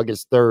Thursday,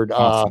 August 3rd.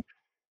 Awesome.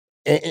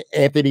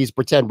 Anthony's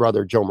pretend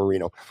brother, Joe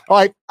Marino. All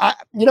right.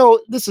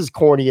 This is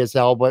corny as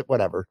hell, but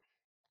whatever.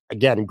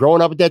 Again,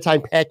 growing up at that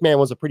time, Pac-Man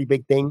was a pretty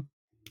big thing.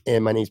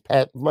 And my name's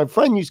Pat. My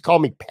friend used to call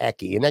me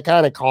Packy, and that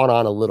kind of caught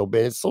on a little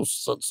bit. It's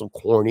so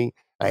corny.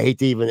 I hate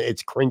to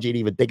it's cringy to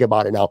even think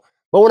about it now.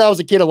 But when I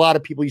was a kid, a lot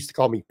of people used to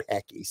call me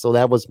Packy. So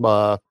that was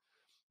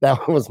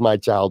my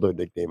childhood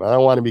nickname. I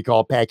don't want to be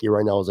called Packy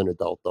right now as an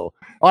adult, though.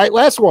 All right,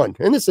 last one.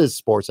 And this is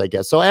sports, I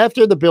guess. So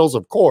after the Bills,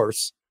 of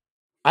course,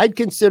 I'd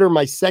consider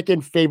my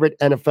second favorite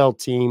NFL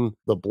team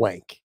the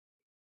blank.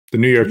 The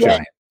New York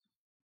Giants.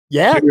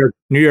 Yeah.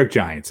 New York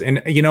Giants.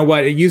 And you know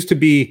what? It used to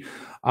be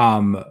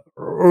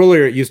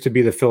earlier, it used to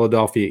be the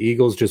Philadelphia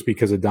Eagles just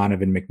because of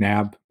Donovan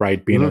McNabb,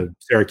 right? Being a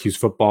Syracuse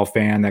football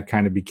fan, that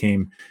kind of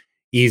became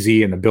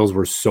easy. And the Bills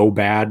were so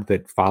bad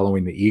that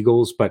following the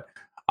Eagles. But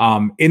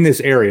in this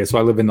area, so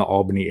I live in the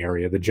Albany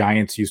area, the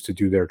Giants used to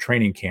do their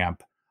training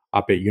camp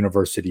up at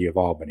University of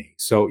Albany.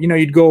 So,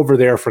 you'd go over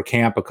there for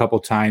camp a couple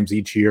times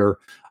each year.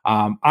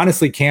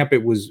 Honestly, camp,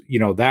 it was,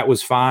 that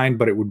was fine,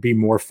 but it would be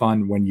more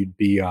fun when you'd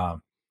be,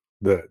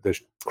 the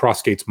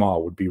Crossgates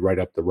Mall would be right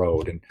up the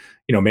road. And,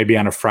 maybe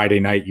on a Friday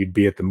night, you'd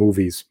be at the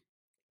movies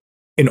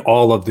and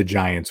all of the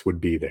Giants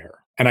would be there.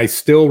 And I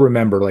still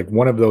remember like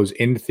one of those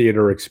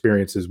in-theater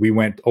experiences. We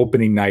went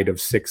opening night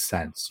of Sixth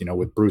Sense,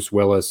 with Bruce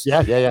Willis,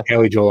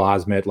 Haley Joel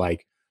Osment,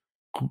 like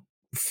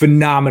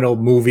phenomenal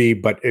movie,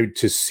 but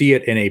to see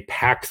it in a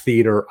packed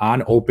theater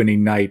on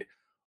opening night,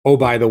 oh,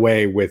 by the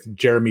way, with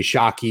Jeremy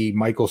Shockey,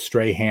 Michael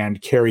Strahan,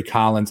 Kerry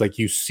Collins, like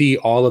you see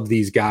all of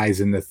these guys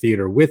in the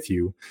theater with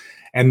you.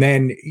 And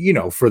then,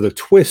 for the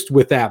twist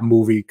with that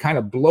movie, kind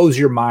of blows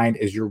your mind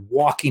as you're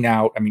walking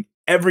out. I mean,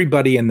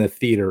 everybody in the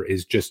theater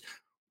is just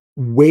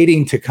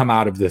waiting to come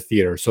out of the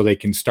theater so they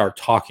can start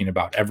talking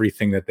about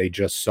everything that they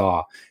just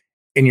saw.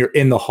 And you're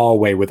in the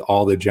hallway with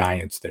all the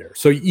Giants there.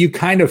 So you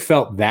kind of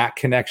felt that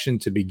connection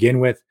to begin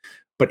with.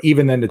 But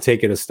even then to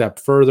take it a step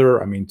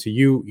further, I mean, to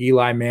you,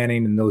 Eli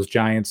Manning and those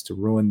Giants, to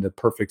ruin the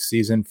perfect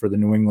season for the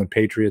New England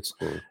Patriots,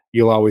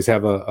 you'll always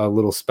have a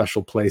little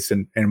special place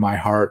in my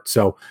heart.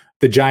 So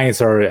the Giants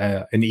are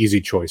an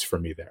easy choice for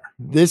me there.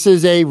 This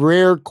is a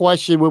rare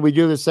question when we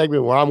do this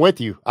segment where I'm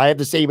with you. I have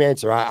the same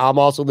answer. I'm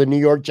also the New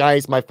York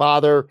Giants. My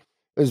father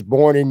was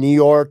born in New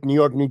York,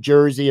 New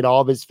Jersey, and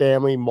all of his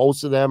family.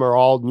 Most of them are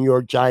all New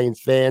York Giants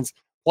fans.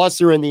 Plus,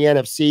 they're in the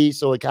NFC,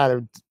 so it kind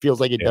of feels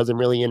like it doesn't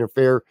really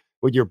interfere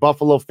with your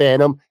Buffalo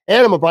fandom.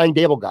 And I'm a Brian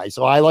Daboll guy,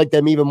 so I like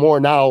them even more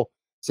now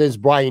since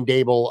Brian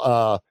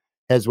Daboll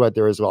has went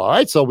there as well. All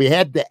right, so we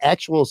had the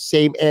actual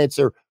same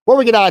answer. Before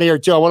we get out of here,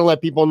 too, I want to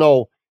let people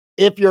know,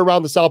 if you're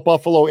around the South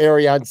Buffalo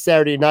area on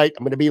Saturday night,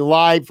 I'm going to be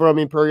live from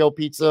Imperial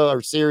Pizza,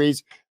 our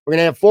series. We're going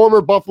to have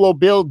former Buffalo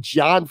Bill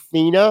John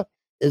Fina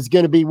is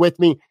going to be with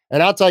me.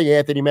 And I'll tell you,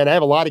 Anthony, man, I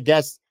have a lot of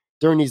guests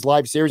during these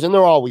live series, and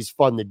they're always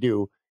fun to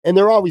do. And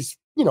they're always,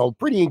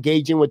 pretty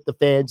engaging with the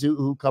fans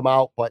who come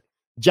out. But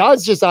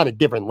John's just on a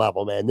different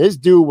level, man. This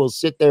dude will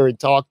sit there and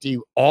talk to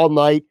you all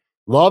night,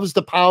 loves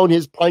to pound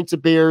his pints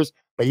of beers,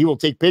 but he will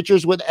take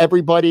pictures with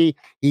everybody.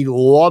 He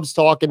loves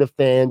talking to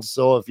fans.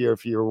 So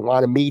if you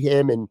want to meet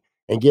him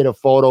and get a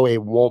photo,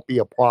 it won't be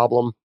a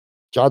problem.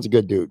 John's a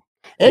good dude.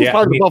 And he's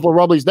part of the Buffalo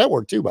Rumblings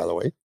Network too, by the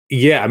way.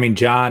 Yeah, I mean,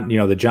 John,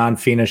 the John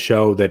Fina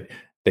show that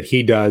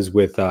he does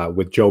with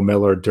Joe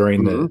Miller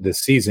during the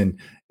season,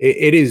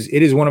 it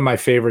is one of my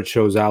favorite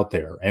shows out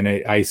there. And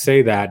I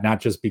say that not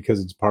just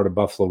because it's part of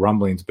Buffalo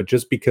Rumblings, but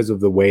just because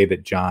of the way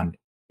that John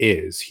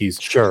is. He's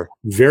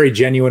very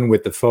genuine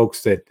with the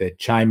folks that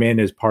chime in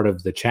as part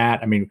of the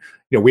chat. I mean,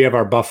 we have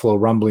our Buffalo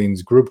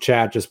Rumblings group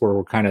chat just where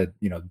we're kind of,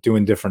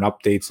 doing different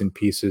updates and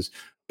pieces,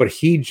 but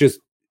he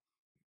just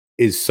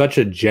is such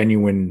a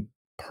genuine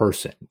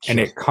person and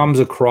it comes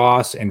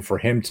across. And for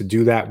him to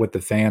do that with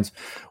the fans,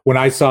 when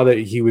I saw that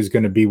he was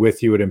going to be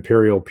with you at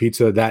Imperial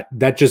Pizza,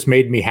 that just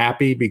made me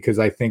happy, because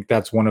I think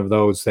that's one of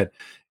those that,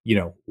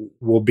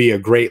 will be a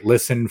great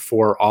listen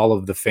for all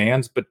of the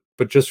fans, but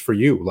just for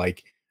you,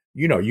 like,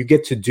 you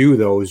get to do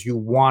those, you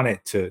want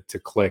it to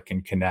click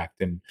and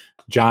connect. And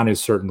John is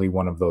certainly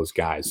one of those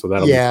guys. So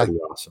that'll be pretty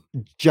awesome.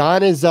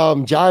 John is,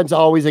 John's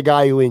always a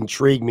guy who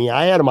intrigued me.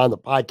 I had him on the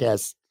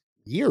podcast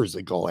years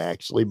ago,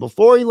 actually,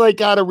 before he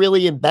kind of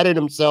really embedded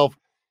himself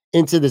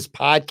into this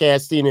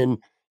podcasting and,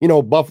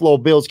 Buffalo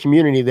Bills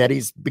community that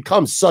he's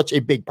become such a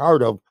big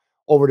part of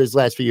over these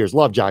last few years.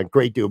 Love John.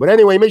 Great dude. But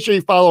anyway, make sure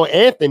you follow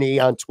Anthony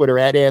on Twitter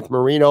at Anth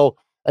Marino.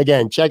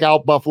 Again, check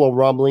out Buffalo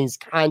Rumblings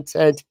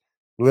content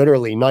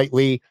literally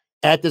nightly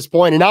at this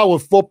point. And now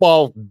with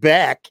football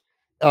back,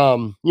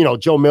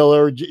 Joe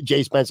Miller,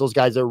 Jay Spence, those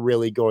guys are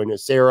really going to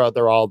Sarah.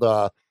 They're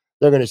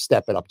going to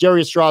step it up.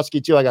 Jerry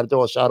Ostrowski, too. I got to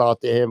throw a shout out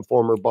to him,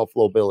 former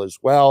Buffalo Bill as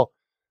well.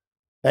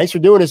 Thanks for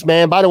doing this,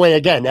 man. By the way,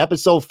 again,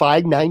 episode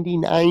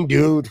 599,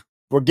 dude.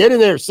 We're getting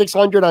there.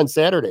 600 on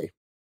Saturday.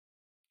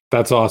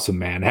 That's awesome,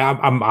 man.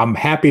 I'm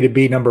happy to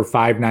be number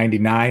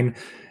 599.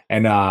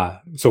 And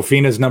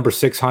Sofina's number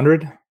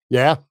 600.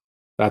 Yeah.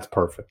 That's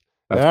perfect.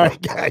 All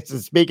right, guys. So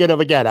speaking of,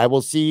 again, I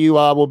will see you.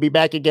 We'll be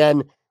back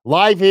again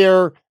live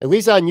here, at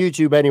least on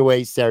YouTube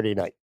anyway, Saturday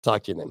night.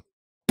 Talk to you then.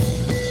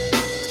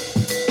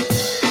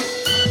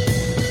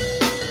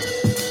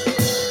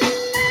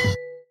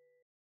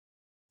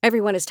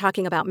 Everyone is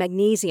talking about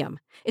magnesium.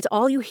 It's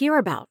all you hear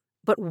about.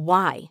 But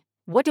why?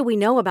 What do we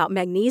know about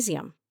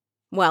magnesium?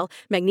 Well,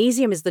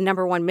 magnesium is the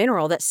number one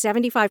mineral that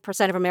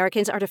 75% of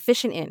Americans are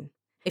deficient in.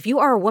 If you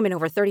are a woman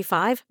over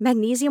 35,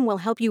 magnesium will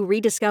help you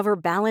rediscover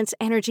balance,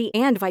 energy,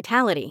 and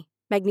vitality.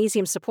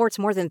 Magnesium supports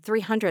more than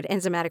 300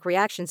 enzymatic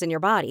reactions in your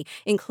body,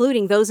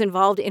 including those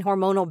involved in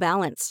hormonal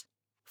balance.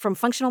 From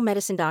functional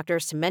medicine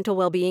doctors to mental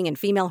well-being and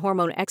female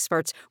hormone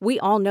experts, we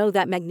all know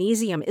that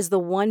magnesium is the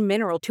one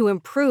mineral to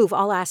improve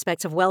all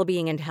aspects of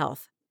well-being and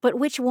health. But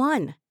which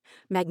one?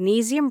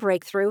 Magnesium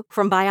Breakthrough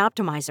from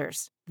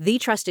Bioptimizers, the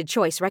trusted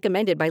choice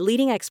recommended by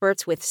leading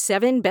experts with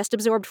 7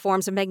 best-absorbed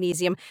forms of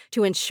magnesium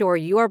to ensure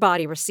your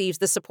body receives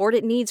the support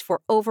it needs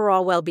for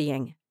overall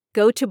well-being.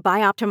 Go to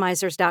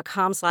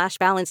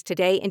bioptimizers.com/balance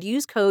today and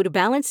use code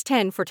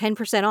BALANCE10 for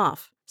 10%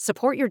 off.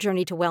 Support your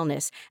journey to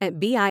wellness at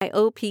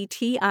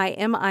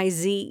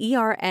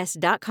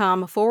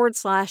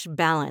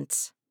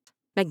bioptimizers.com/balance.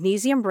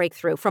 Magnesium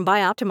Breakthrough from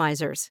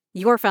Bioptimizers,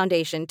 your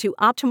foundation to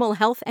optimal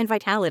health and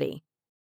vitality.